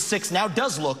January 6th now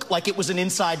does look like it was an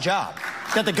inside job?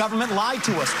 That the government lied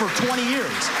to us for 20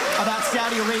 years about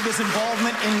Saudi Arabia's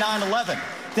involvement in 9/11?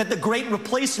 That the Great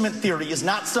Replacement theory is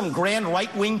not some grand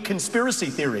right-wing conspiracy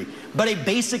theory, but a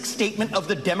basic statement of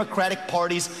the Democratic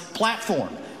Party's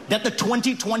platform? That the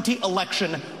 2020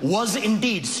 election was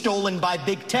indeed stolen by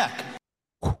big tech?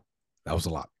 That was a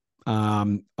lot.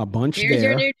 A bunch Here's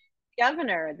there. your new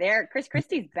governor there. Chris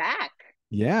Christie's back.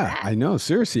 Yeah, I know.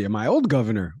 Seriously, my old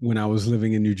governor when I was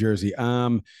living in New Jersey.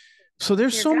 So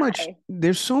there's so much.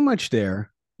 There's so much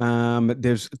there.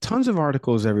 There's tons of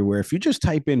articles everywhere. If you just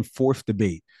type in fourth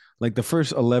debate, like the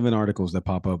first 11 articles that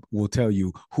pop up will tell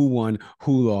you who won,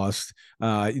 who lost.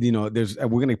 We're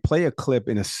going to play a clip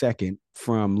in a second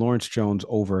from Lawrence Jones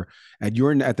over at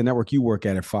the network you work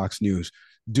at Fox News,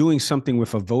 doing something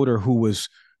with a voter who was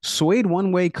swayed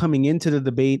one way coming into the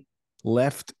debate,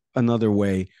 left another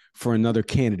way for another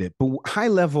candidate. But high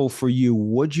level for you,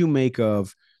 what'd you make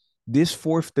of this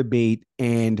fourth debate?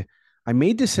 And I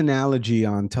made this analogy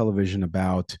on television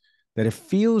about that it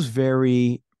feels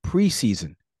very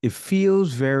preseason. It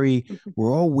feels very,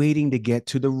 we're all waiting to get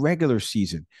to the regular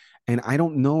season. And I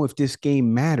don't know if this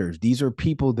game matters. These are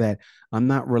people that I'm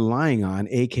not relying on,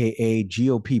 AKA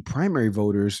GOP primary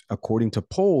voters, according to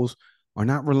polls, are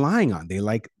not relying on. They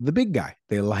like the big guy.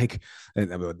 They like,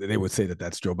 and they would say that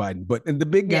that's Joe Biden, but the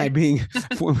big guy being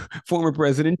former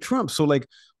President Trump. So like,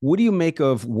 what do you make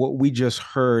of what we just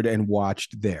heard and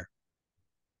watched there?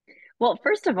 Well,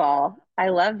 first of all, I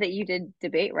love that you did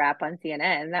debate wrap on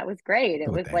CNN. That was great.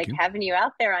 It was like having you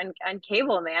out there on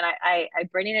cable, man. I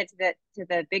bringing it to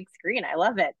the big screen. I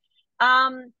love it.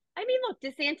 I mean, look,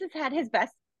 DeSantis had his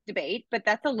best debate, but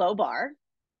that's a low bar,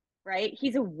 right?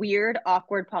 He's a weird,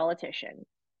 awkward politician.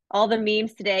 All the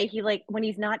memes today, when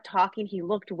he's not talking, he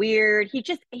looked weird. He's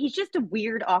just a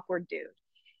weird, awkward dude.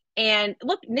 And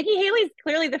look, Nikki Haley's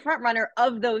clearly the front runner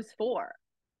of those four.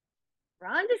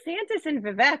 Ron DeSantis and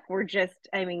Vivek were just,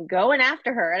 going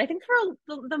after her. And I think for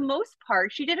the most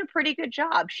part, she did a pretty good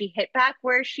job. She hit back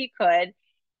where she could.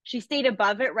 She stayed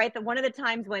above it, right? That one of the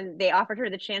times when they offered her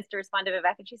the chance to respond to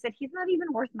Vivek, and she said, he's not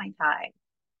even worth my time.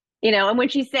 And when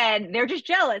she said, they're just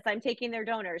jealous, I'm taking their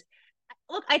donors.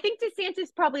 Look, I think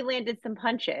DeSantis probably landed some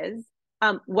punches.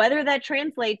 Whether that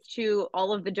translates to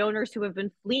all of the donors who have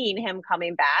been fleeing him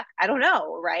coming back, I don't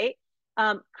know, right?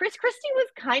 Chris Christie was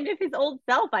kind of his old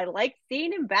self. I liked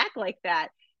seeing him back like that.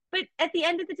 But at the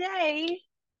end of the day,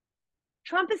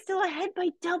 Trump is still ahead by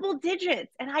double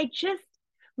digits. And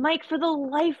Mike, for the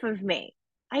life of me,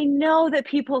 I know that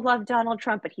people love Donald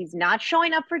Trump, but he's not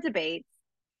showing up for debates.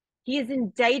 He is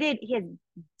indicted. He has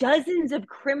dozens of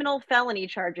criminal felony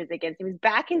charges against him. He was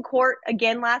back in court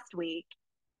again last week.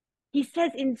 He says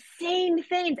insane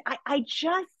things.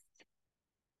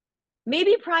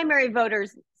 Maybe primary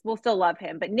voters will still love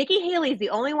him, but Nikki Haley is the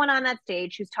only one on that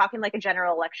stage who's talking like a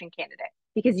general election candidate,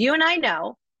 because you and I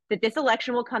know that this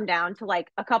election will come down to like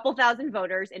a couple thousand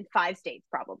voters in 5 states,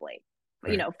 probably,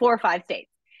 right. 4 or 5 states.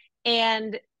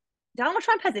 And Donald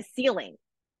Trump has a ceiling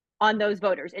on those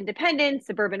voters, independents,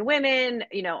 suburban women,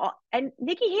 and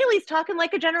Nikki Haley's talking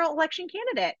like a general election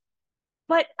candidate.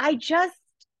 But I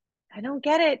don't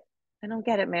get it. I don't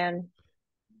get it, man.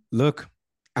 Look,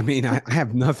 I mean, I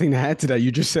have nothing to add to that.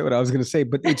 You just said what I was going to say,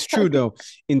 but it's true though,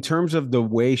 in terms of the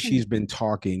way she's been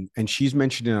talking, and she's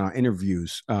mentioned in our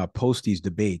interviews, post these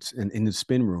debates and in the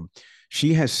spin room,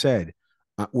 she has said,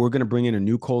 we're going to bring in a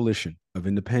new coalition of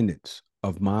independents,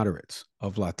 of moderates,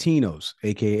 of Latinos,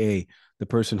 AKA the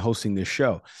person hosting this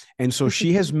show. And so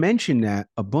she has mentioned that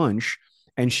a bunch,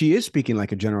 and she is speaking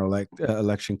like a general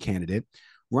election candidate.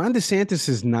 Ron DeSantis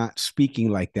is not speaking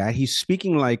like that. He's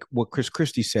speaking like what Chris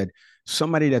Christie said,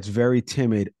 somebody that's very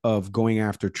timid of going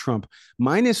after Trump,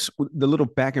 minus the little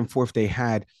back and forth they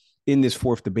had in this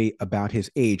fourth debate about his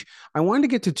age. I wanted to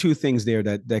get to two things there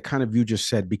that kind of you just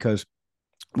said, because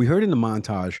we heard in the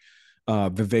montage,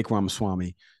 Vivek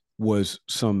Ramaswamy was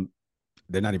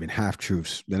they're not even half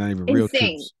truths. They're not even real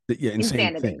truths. Yeah,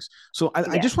 insane things. So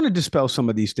I just want to dispel some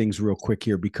of these things real quick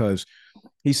here, because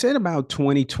he said about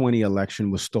 2020 election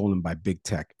was stolen by big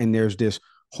tech. And there's this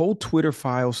whole Twitter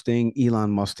files thing,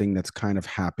 Elon Musk thing that's kind of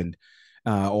happened.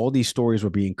 All these stories were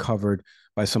being covered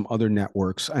by some other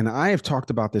networks. And I have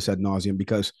talked about this ad nauseum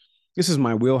because this is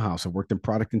my wheelhouse. I've worked in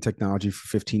product and technology for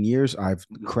 15 years. I've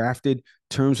crafted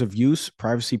terms of use,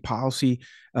 privacy policy,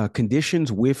 conditions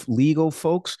with legal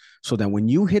folks, so that when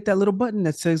you hit that little button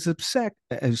that says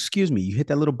you hit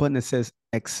that little button that says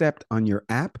accept on your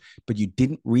app, but you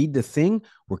didn't read the thing,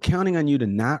 we're counting on you to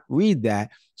not read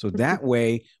that. So that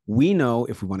way we know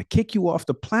if we want to kick you off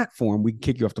the platform, we can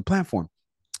kick you off the platform.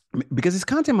 Because it's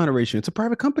content moderation. It's a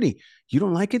private company. You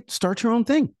don't like it, start your own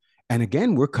thing. And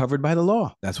again, we're covered by the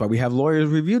law. That's why we have lawyers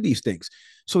review these things.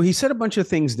 So he said a bunch of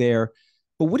things there.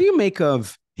 But what do you make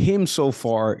of him so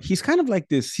far? He's kind of like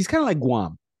this. He's kind of like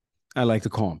Guam, I like to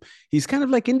call him. He's kind of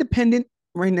like independent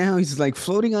right now. He's like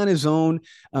floating on his own.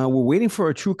 We're waiting for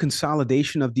a true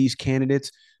consolidation of these candidates.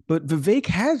 But Vivek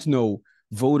has no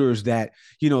voters that,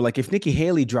 like if Nikki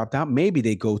Haley dropped out, maybe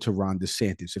they go to Ron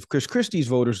DeSantis. If Chris Christie's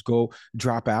voters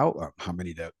drop out, or how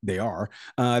many they are,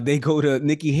 they go to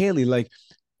Nikki Haley. Like,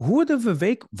 who are the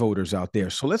Vivek voters out there?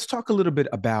 So let's talk a little bit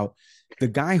about the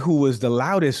guy who was the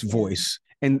loudest voice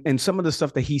and some of the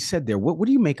stuff that he said there. What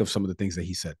do you make of some of the things that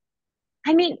he said?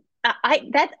 I mean, I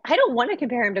don't want to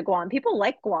compare him to Guam. People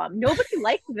like Guam. Nobody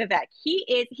likes Vivek.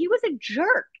 He was a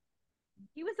jerk.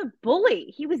 He was a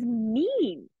bully. He was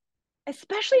mean,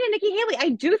 especially to Nikki Haley. I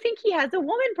do think he has a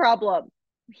woman problem.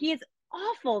 He is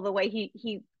awful the way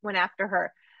he went after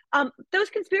her.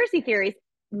 Those conspiracy theories,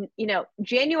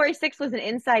 January 6th was an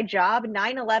inside job,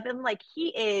 9/11, like he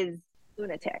is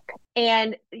lunatic.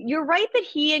 And you're right that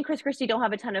he and Chris Christie don't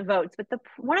have a ton of votes, but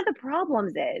one of the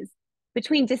problems is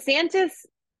between DeSantis,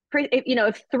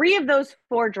 if 3 of those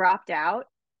 4 dropped out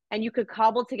and you could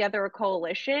cobble together a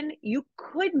coalition, you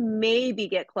could maybe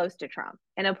get close to Trump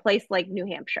in a place like New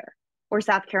Hampshire or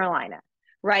South Carolina.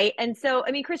 Right. And so, I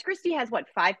mean, Chris Christie has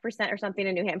 5% or something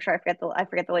in New Hampshire. I forget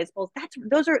the latest polls.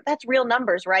 That's real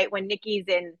numbers, right? When Nikki's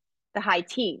in the high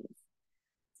teens.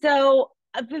 So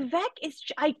Vivek is,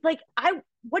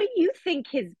 what do you think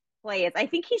his play is? I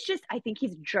think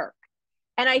he's a jerk.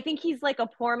 And I think he's like a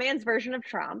poor man's version of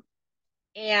Trump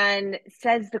and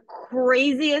says the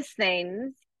craziest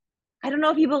things. I don't know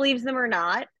if he believes them or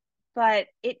not, but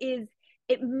it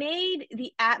made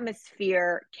the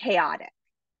atmosphere chaotic.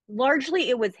 Largely,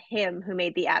 it was him who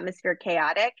made the atmosphere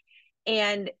chaotic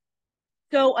and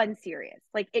so unserious.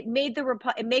 Like it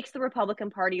makes the Republican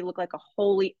Party look like a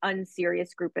wholly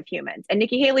unserious group of humans. And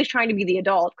Nikki Haley's trying to be the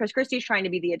adult. Chris Christie's trying to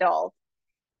be the adult.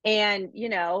 And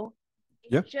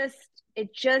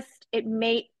it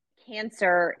made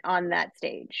cancer on that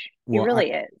stage. Well, it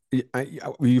really is.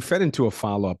 You fed into a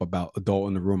follow-up about adult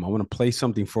in the room. I want to play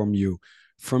something from you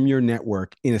from your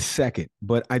network in a second,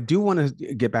 but I do want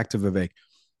to get back to Vivek.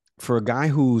 For a guy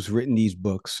who's written these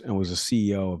books and was a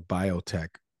CEO of biotech,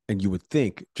 and you would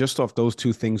think just off those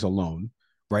 2 things alone,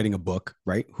 writing a book,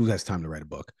 right? Who has time to write a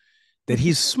book? That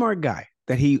he's a smart guy,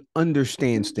 that he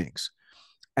understands things.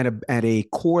 At a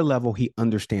core level, he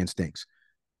understands things.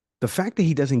 The fact that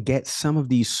he doesn't get some of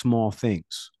these small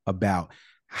things about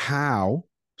how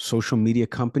social media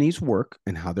companies work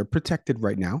and how they're protected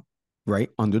right now, right,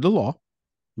 under the law,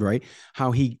 right?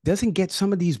 How he doesn't get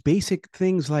some of these basic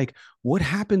things like what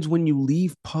happens when you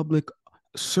leave public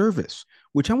service,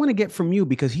 which I want to get from you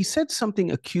because he said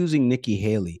something accusing Nikki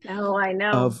Haley I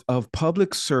know. of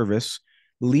public service,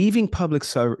 leaving public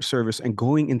service and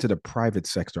going into the private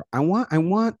sector. I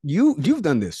want you've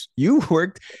done this. You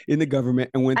worked in the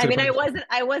government and went to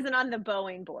I wasn't on the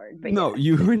Boeing board, but no,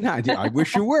 you were not. I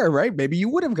wish you were, right? Maybe you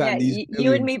would have gotten these.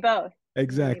 You and me both.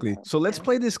 Exactly. So let's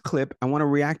play this clip. I want to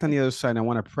react on the other side. I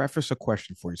want to preface a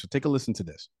question for you. So take a listen to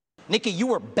this. Nikki, you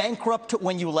were bankrupt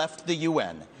when you left the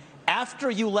UN. After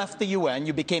you left the UN,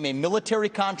 you became a military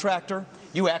contractor.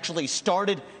 You actually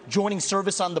started joining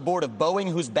service on the board of Boeing,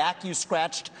 whose back you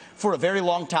scratched for a very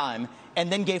long time,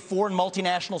 and then gave foreign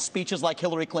multinational speeches like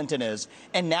Hillary Clinton is.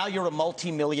 And now you're a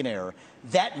multimillionaire.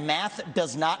 That math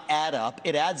does not add up.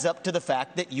 It adds up to the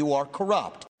fact that you are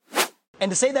corrupt.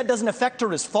 And to say that doesn't affect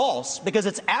her is false, because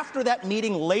it's after that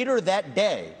meeting later that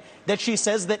day that she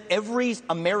says that every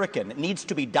American needs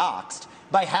to be doxxed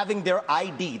by having their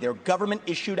ID, their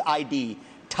government-issued ID,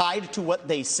 tied to what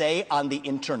they say on the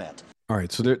internet. All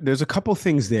right, so there's a couple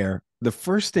things there. The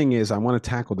first thing is I want to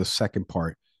tackle the second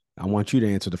part. I want you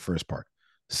to answer the first part.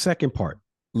 Second part,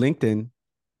 LinkedIn,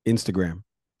 Instagram,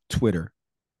 Twitter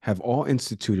have all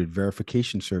instituted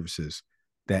verification services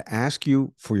that ask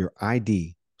you for your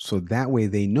ID, so that way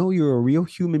they know you're a real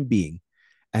human being,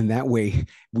 and that way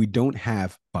we don't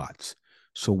have bots.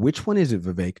 So which one is it,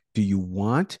 Vivek? Do you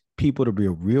want people to be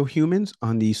real humans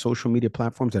on these social media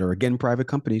platforms that are, again, private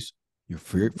companies? You're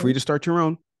free to start your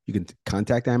own. You can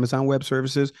contact Amazon Web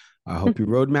Services. I'll help you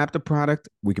roadmap the product.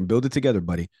 We can build it together,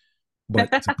 buddy. But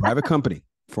it's a private company.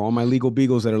 For all my legal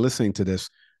beagles that are listening to this,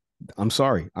 I'm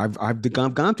sorry. I've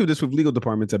gone through this with legal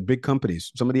departments at big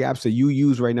companies, some of the apps that you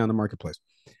use right now in the marketplace.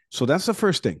 So that's the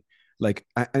first thing.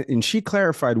 And she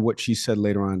clarified what she said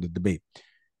later on in the debate.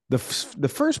 The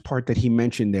first part that he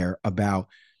mentioned there about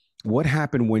what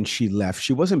happened when she left.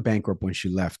 She wasn't bankrupt when she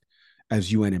left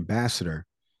as UN ambassador,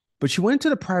 but she went into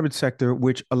the private sector,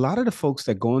 which a lot of the folks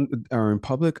that are in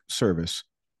public service,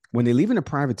 when they leave in the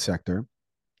private sector,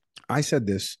 I said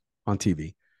this on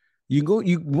TV, you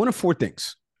one of four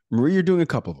things. Marie, you're doing a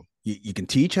couple of them. You can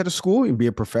teach at a school and be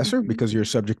a professor because you're a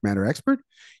subject matter expert.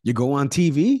 You go on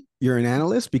TV, you're an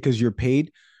analyst because you're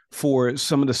paid for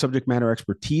some of the subject matter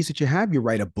expertise that you have. You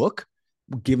write a book,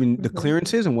 given the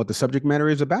clearances and what the subject matter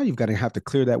is about. You've got to have to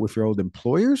clear that with your old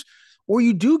employers. Or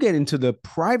you do get into the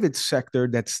private sector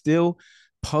that's still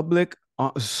public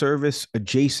service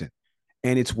adjacent.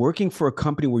 And it's working for a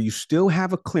company where you still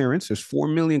have a clearance. There's 4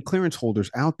 million clearance holders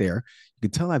out there. You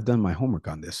can tell I've done my homework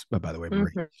on this, by the way,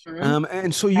 Marie.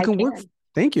 And so you can work.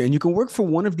 Thank you. And you can work for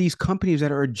one of these companies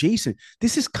that are adjacent.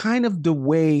 This is kind of the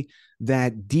way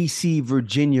that DC,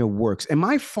 Virginia works. Am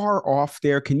I far off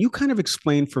there? Can you kind of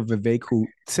explain for Vivek, who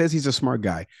says he's a smart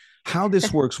guy, how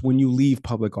this works when you leave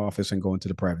public office and go into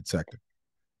the private sector?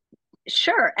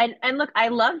 Sure. And look, I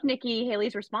loved Nikki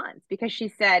Haley's response, because she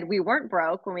said, we weren't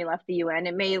broke when we left the UN.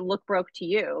 It may look broke to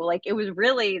you. Like, it was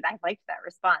really, I liked that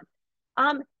response.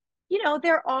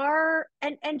 There are,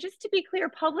 and just to be clear,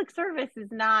 public service is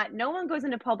not, no one goes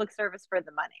into public service for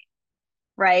the money,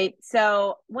 right?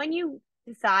 So when you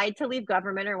decide to leave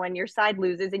government, or when your side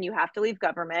loses and you have to leave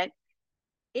government,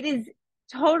 it is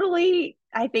totally,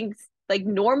 I think, like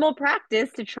normal practice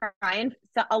to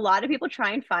a lot of people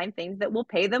try and find things that will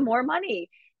pay them more money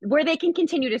where they can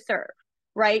continue to serve,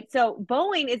 right? So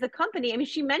Boeing is a company, I mean,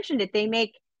 she mentioned it, they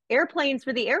make airplanes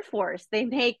for the Air Force. They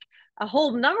make a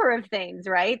whole number of things,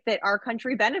 right, that our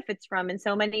country benefits from in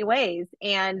so many ways.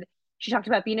 And she talked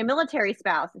about being a military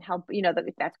spouse and how,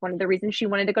 that's one of the reasons she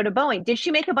wanted to go to Boeing. Did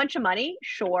she make a bunch of money?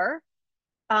 Sure.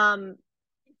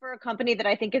 For a company that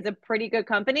I think is a pretty good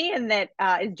company and that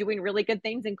is doing really good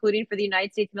things, including for the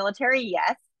United States military,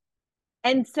 yes.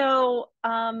 And so,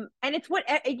 and it's what,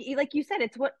 like you said,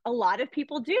 it's what a lot of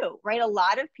people do, right? A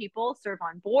lot of people serve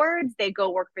on boards. They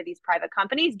go work for these private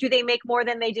companies. Do they make more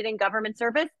than they did in government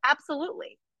service?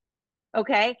 Absolutely.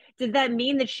 Okay. Does that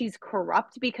mean that she's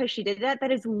corrupt because she did that?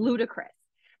 That is ludicrous.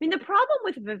 I mean, the problem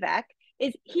with Vivek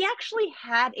is he actually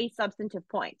had a substantive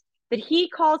point, that he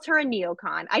calls her a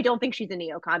neocon. I don't think she's a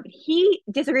neocon, but he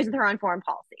disagrees with her on foreign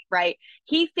policy, right?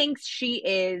 He thinks she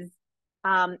is,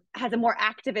 has a more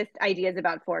activist ideas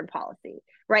about foreign policy,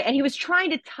 right? And he was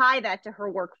trying to tie that to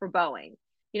her work for Boeing.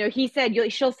 He said,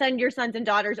 she'll send your sons and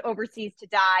daughters overseas to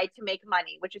die to make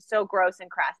money, which is so gross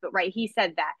and crass, but right, he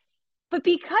said that. But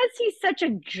because he's such a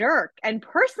jerk and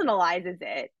personalizes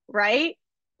it, right?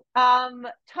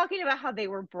 Talking about how they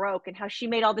were broke and how she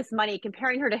made all this money,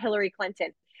 comparing her to Hillary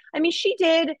Clinton. I mean, she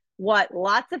did what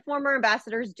lots of former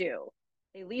ambassadors do.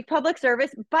 They leave public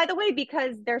service, by the way,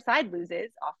 because their side loses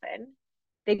often.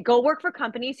 They go work for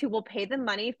companies who will pay them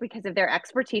money because of their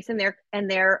expertise and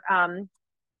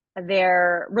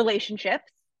their relationships.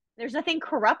 There's nothing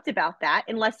corrupt about that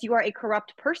unless you are a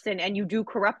corrupt person and you do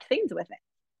corrupt things with it.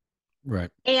 Right.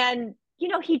 And,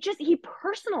 he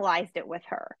personalized it with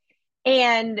her.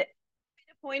 And the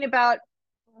point about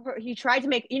he tried to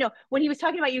make, when he was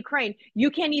talking about Ukraine,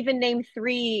 you can't even name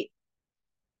 3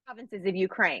 provinces of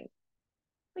Ukraine.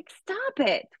 Like, stop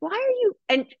it. Why are you?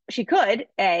 And she could,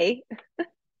 but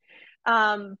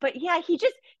yeah, he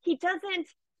doesn't,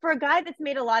 for a guy that's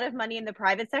made a lot of money in the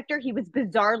private sector, he was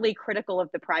bizarrely critical of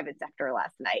the private sector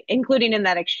last night, including in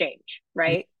that exchange,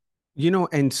 right?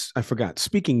 And I forgot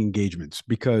speaking engagements,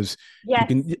 because you Yes,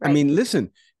 can, I right. mean,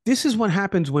 listen, this is what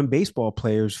happens when baseball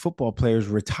players, football players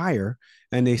retire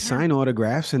and they sign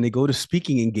autographs and they go to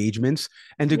speaking engagements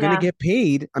and they're going to get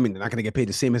paid. I mean, they're not going to get paid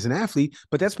the same as an athlete,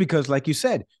 but that's because, like you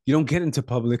said, you don't get into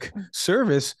public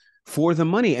service for the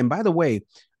money. And by the way,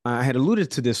 I had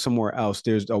alluded to this somewhere else.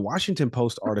 There's a Washington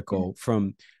Post article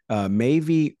from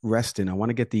Maeve Reston. I want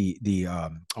to get the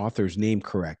author's name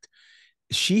correct.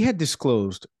 She had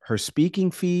disclosed her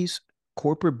speaking fees,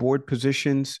 corporate board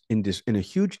positions in a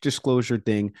huge disclosure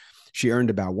thing. She earned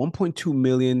about 1.2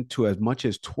 million to as much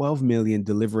as 12 million,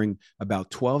 delivering about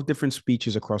 12 different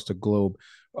speeches across the globe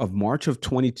from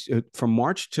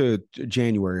March to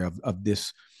January of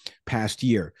this past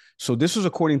year. So this was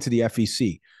according to the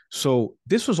FEC. So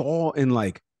this was all in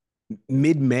like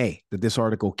mid-May that this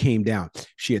article came down.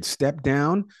 She had stepped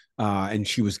down and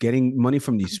she was getting money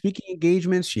from these speaking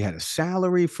engagements. She had a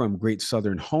salary from Great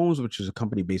Southern Homes, which is a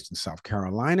company based in South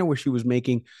Carolina, where she was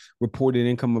making reported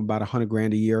income of about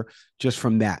 $100,000 a year just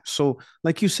from that. So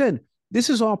like you said, this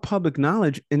is all public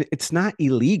knowledge and it's not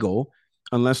illegal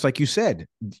unless, like you said,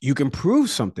 you can prove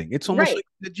something. It's almost like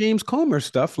the James Comer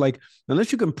stuff. Like,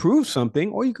 unless you can prove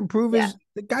something, all you can prove is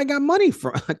the guy got money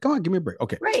from. Come on, give me a break.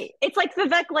 Okay. Right. It's like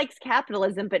Vivek likes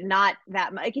capitalism, but not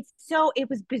that much. Like, it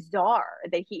was bizarre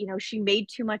that she made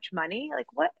too much money. Like,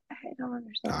 what? I don't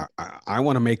understand. I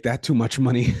want to make that too much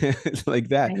money like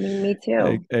that. I mean, me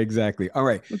too. Exactly. All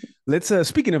right. Let's,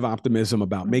 speaking of optimism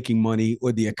about making money,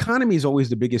 or the economy is always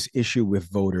the biggest issue with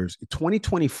voters.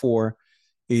 2024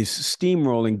 is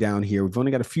steamrolling down here. We've only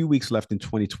got a few weeks left in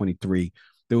 2023.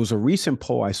 There was a recent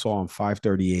poll I saw on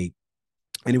 538,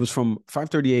 and it was from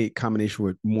 538 combination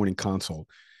with Morning Consult.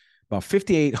 About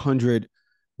 5,800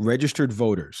 registered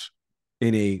voters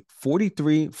in a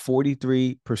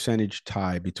 43 percentage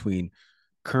tie between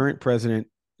current President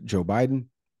Joe Biden,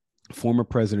 former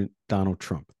President Donald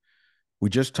Trump. We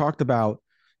just talked about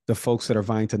the folks that are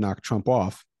vying to knock Trump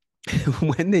off.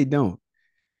 When they don't,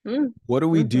 what do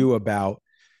we do about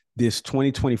this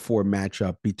 2024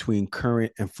 matchup between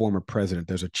current and former president?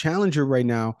 There's a challenger right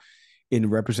now in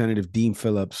Representative Dean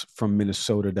Phillips from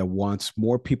Minnesota that wants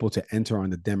more people to enter on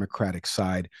the Democratic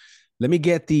side. Let me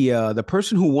get the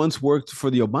person who once worked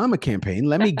for the Obama campaign.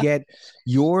 Let me get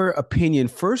your opinion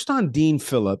first on Dean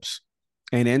Phillips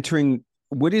and entering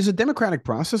what is a democratic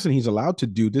process, and he's allowed to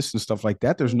do this and stuff like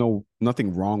that. There's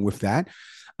nothing wrong with that.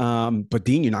 But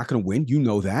Dean, you're not going to win. You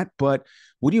know that. But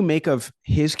what do you make of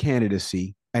his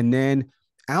candidacy? And then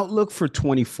outlook for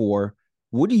 24,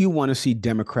 what do you want to see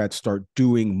Democrats start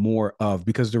doing more of?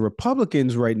 Because the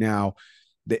Republicans right now,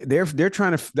 they're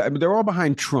trying to, they're all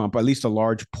behind Trump, at least a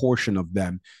large portion of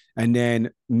them. And then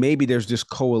maybe there's this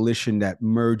coalition that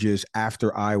merges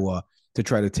after Iowa to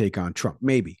try to take on Trump.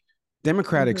 Maybe.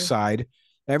 Democratic side,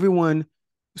 everyone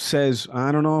says,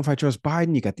 I don't know if I trust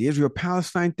Biden. You got the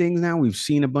Israel-Palestine things now. We've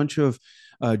seen a bunch of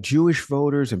Jewish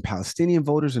voters and Palestinian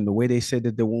voters, and the way they said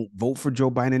that they won't vote for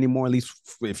Joe Biden anymore, at least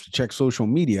if you check social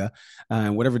media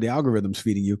and whatever the algorithm's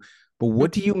feeding you. But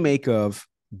what do you make of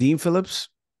Dean Phillips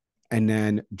and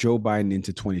then Joe Biden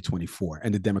into 2024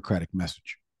 and the Democratic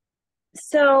message?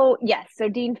 So yes, so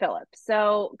Dean Phillips.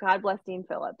 So God bless Dean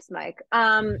Phillips, Mike.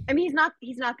 I mean,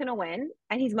 he's not going to win,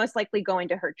 and he's most likely going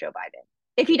to hurt Joe Biden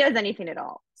if he does anything at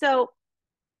all. So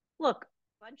look,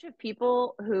 a bunch of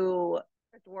people who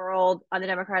the world on the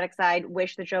Democratic side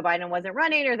wish that Joe Biden wasn't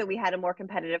running, or that we had a more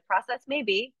competitive process,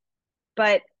 maybe.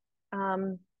 But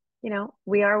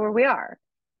we are where we are.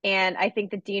 And I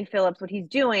think that Dean Phillips, what he's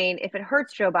doing, if it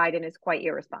hurts Joe Biden, is quite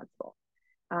irresponsible.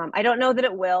 I don't know that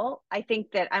it will. I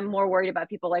think that I'm more worried about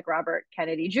people like Robert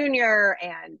Kennedy Jr.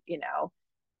 and,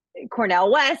 Cornel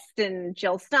West and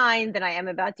Jill Stein than I am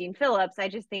about Dean Phillips. I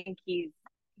just think he's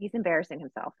embarrassing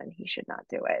himself, and he should not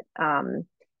do it.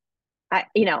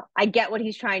 I get what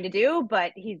he's trying to do,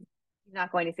 but he's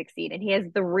not going to succeed, and he has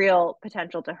the real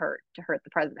potential to hurt the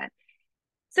president.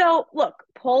 So look,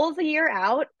 polls a year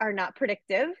out are not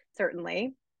predictive,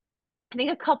 certainly. I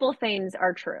think a couple things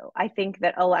are true. I think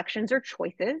that elections are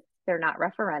choices. They're not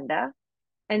referenda.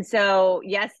 And so,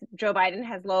 yes, Joe Biden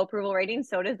has low approval ratings.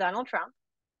 So does Donald Trump.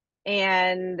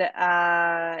 And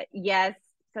yes,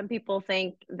 some people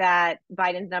think that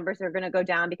Biden's numbers are going to go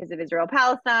down because of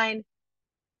Israel-Palestine.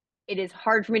 It is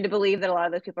hard for me to believe that a lot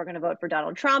of those people are going to vote for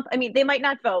Donald Trump. I mean, they might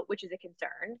not vote, which is a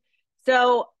concern.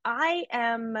 So I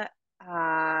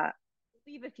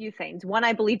believe a few things. One,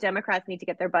 I believe Democrats need to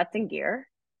get their butts in gear,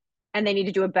 and they need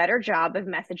to do a better job of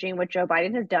messaging what Joe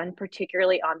Biden has done,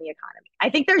 particularly on the economy. I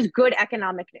think there's good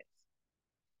economic news.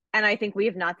 And I think we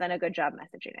have not done a good job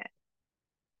messaging it.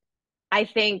 I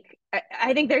think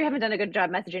they haven't done a good job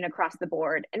messaging across the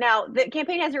board. Now, the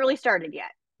campaign hasn't really started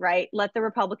yet, right? Let the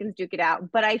Republicans duke it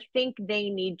out. But I think they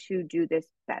need to do this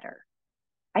better.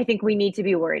 I think we need to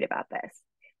be worried about this.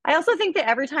 I also think that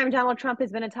every time Donald Trump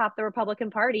has been atop the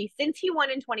Republican Party since he won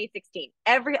in 2016,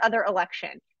 every other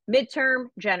election, midterm,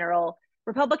 general,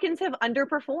 Republicans have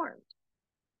underperformed.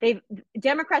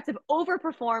 Democrats have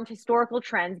overperformed historical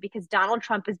trends because Donald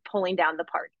Trump is pulling down the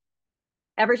party.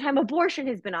 Every time abortion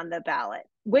has been on the ballot,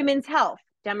 women's health,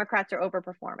 Democrats are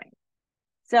overperforming.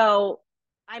 So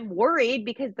I'm worried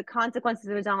because the consequences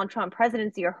of a Donald Trump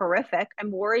presidency are horrific.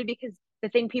 I'm worried because the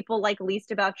thing people like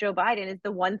least about Joe Biden is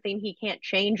the one thing he can't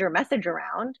change or message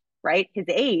around, right? His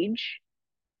age.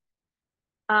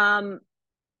 He's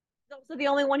also the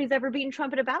only one who's ever beaten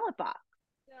Trump at a ballot box.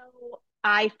 So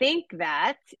I think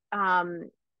that I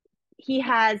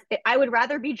would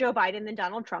rather be Joe Biden than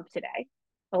Donald Trump today,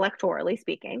 electorally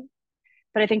speaking.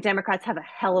 But I think Democrats have a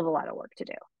hell of a lot of work to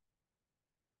do.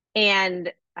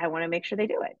 And I want to make sure they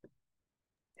do it.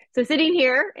 So sitting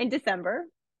here in December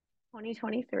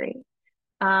 2023,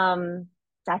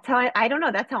 that's how I don't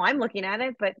know. That's how I'm looking at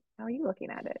it. But how are you looking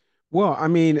at it? Well, I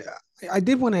mean, I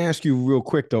did want to ask you real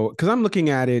quick, though, because I'm looking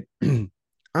at it.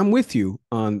 I'm with you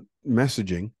on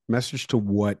message to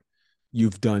what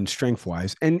you've done strength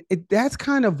wise. And that's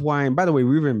kind of why. And by the way,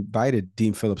 we've invited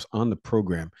Dean Phillips on the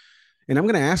program. And I'm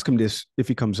going to ask him this if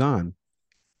he comes on.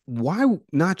 Why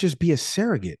not just be a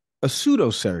surrogate, a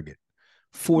pseudo surrogate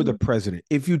for the president?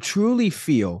 If you truly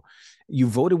feel you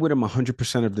voted with him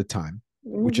 100% of the time,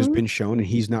 which has been shown and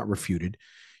he's not refuted,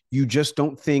 you just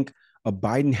don't think a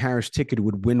Biden-Harris ticket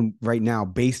would win right now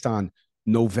based on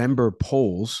November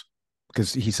polls,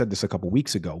 because he said this a couple of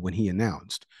weeks ago when he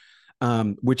announced,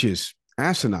 which is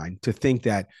asinine to think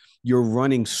that you're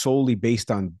running solely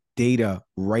based on data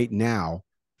right now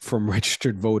from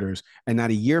registered voters and not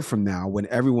a year from now when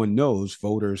everyone knows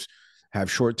voters have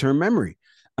short-term memory.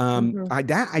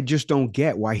 I just don't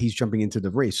get why he's jumping into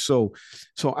the race. So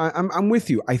I'm with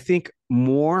you. I think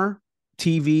more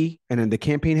TV, and then the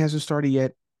campaign hasn't started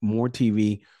yet, more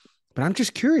TV. But I'm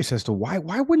just curious as to why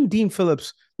wouldn't Dean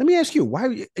Phillips? Let me ask you,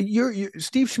 why you're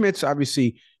Steve Schmidt's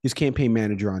obviously his campaign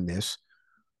manager on this.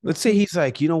 Let's say he's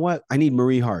like, you know what? I need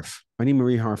Marie Harf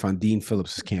on Dean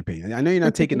Phillips' campaign. I know you're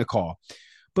not taking the call,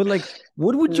 but like,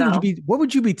 what would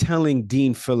you be telling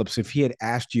Dean Phillips if he had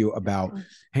asked you about,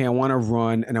 hey, I want to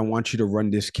run and I want you to run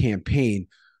this campaign?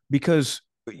 Because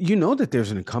you know that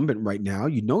there's an incumbent right now.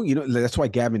 You know, that's why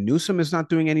Gavin Newsom is not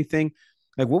doing anything.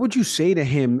 Like, what would you say to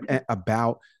him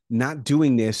about not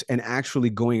doing this and actually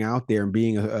going out there and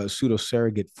being a pseudo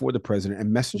surrogate for the president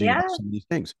and messaging about some of these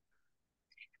things?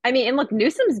 I mean, and look,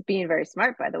 Newsom's being very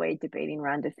smart, by the way, debating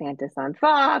Ron DeSantis on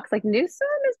Fox. Like, Newsom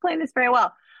is playing this very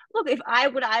well. Look,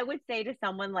 what I would say to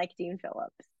someone like Dean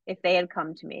Phillips, if they had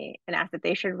come to me and asked if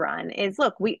they should run, is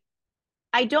look,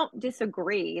 I don't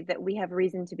disagree that we have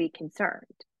reason to be concerned,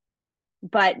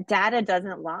 but data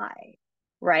doesn't lie,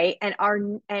 right?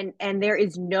 And there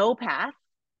is no path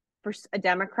for a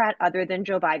Democrat other than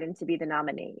Joe Biden to be the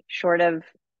nominee, short of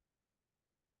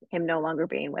him no longer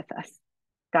being with us,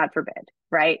 God forbid,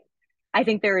 right? I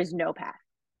think there is no path.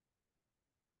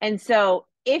 And so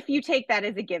if you take that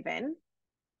as a given,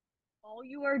 all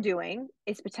you are doing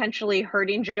is potentially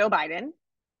hurting Joe Biden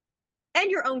and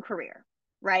your own career,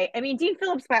 right? I mean, Dean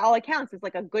Phillips, by all accounts, is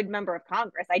like a good member of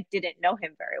Congress. I didn't know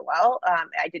him very well.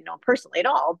 I didn't know him personally at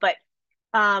all. But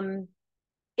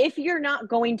if you're not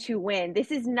going to win,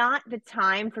 this is not the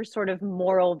time for sort of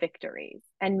moral victories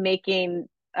and making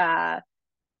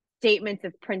statements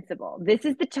of principle. This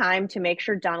is the time to make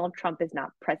sure Donald Trump is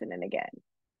not president again.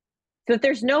 So if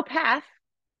there's no path,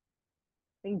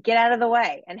 then get out of the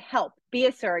way and help. Be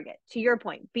a surrogate. To your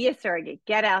point, be a surrogate.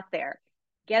 Get out there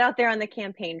on the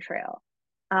campaign trail.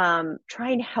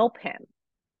 Try and help him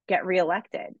get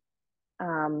reelected.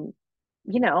 I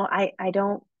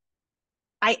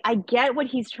get what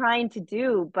he's trying to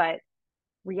do, but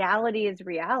reality is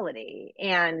reality,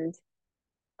 and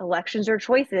elections are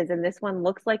choices. And this one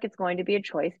looks like it's going to be a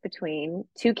choice between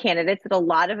two candidates that a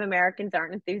lot of Americans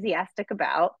aren't enthusiastic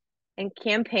about. And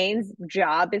campaigns'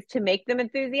 job is to make them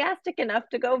enthusiastic enough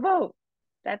to go vote.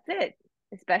 That's it,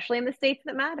 especially in the states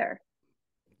that matter.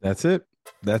 That's it.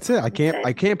 I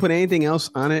can't put anything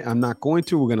else on it. I'm not going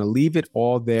to. We're going to leave it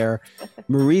all there.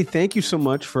 Marie, thank you so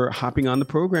much for hopping on the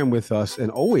program with us,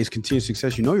 and always continued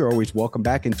success. You know, you're always welcome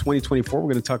back in 2024. We're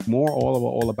going to talk more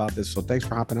all about this. So thanks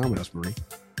for hopping on with us, Marie.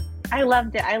 I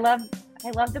loved it. I love I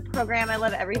love the program. I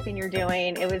love everything you're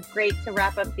doing. It was great to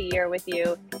wrap up the year with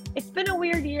you. It's been a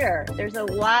weird year. There's a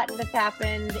lot that's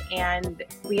happened, and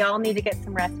we all need to get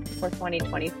some rest before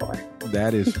 2024.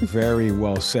 That is very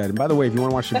well said. And by the way, if you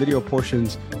want to watch the video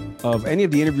portions of any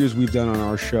of the interviews we've done on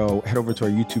our show, head over to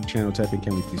our YouTube channel, type in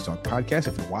Can We Please Talk Podcast.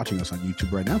 If you're watching us on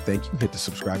YouTube right now, thank you. Hit the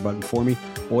subscribe button for me.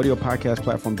 Audio podcast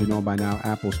platforms you know by now,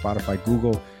 Apple, Spotify,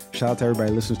 Google. Shout out to everybody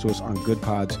who listens to us on Good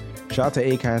Pods. Shout out to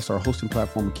Acast, our hosting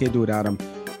platform. We can't do it without them.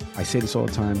 I say this all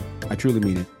the time. I truly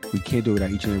mean it. We can't do it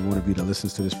without each and every one of you that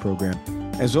listens to this program.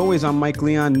 As always, I'm Mike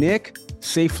Leon. Nick,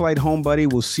 safe flight home, buddy.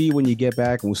 We'll see you when you get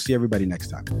back, and we'll see everybody next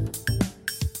time.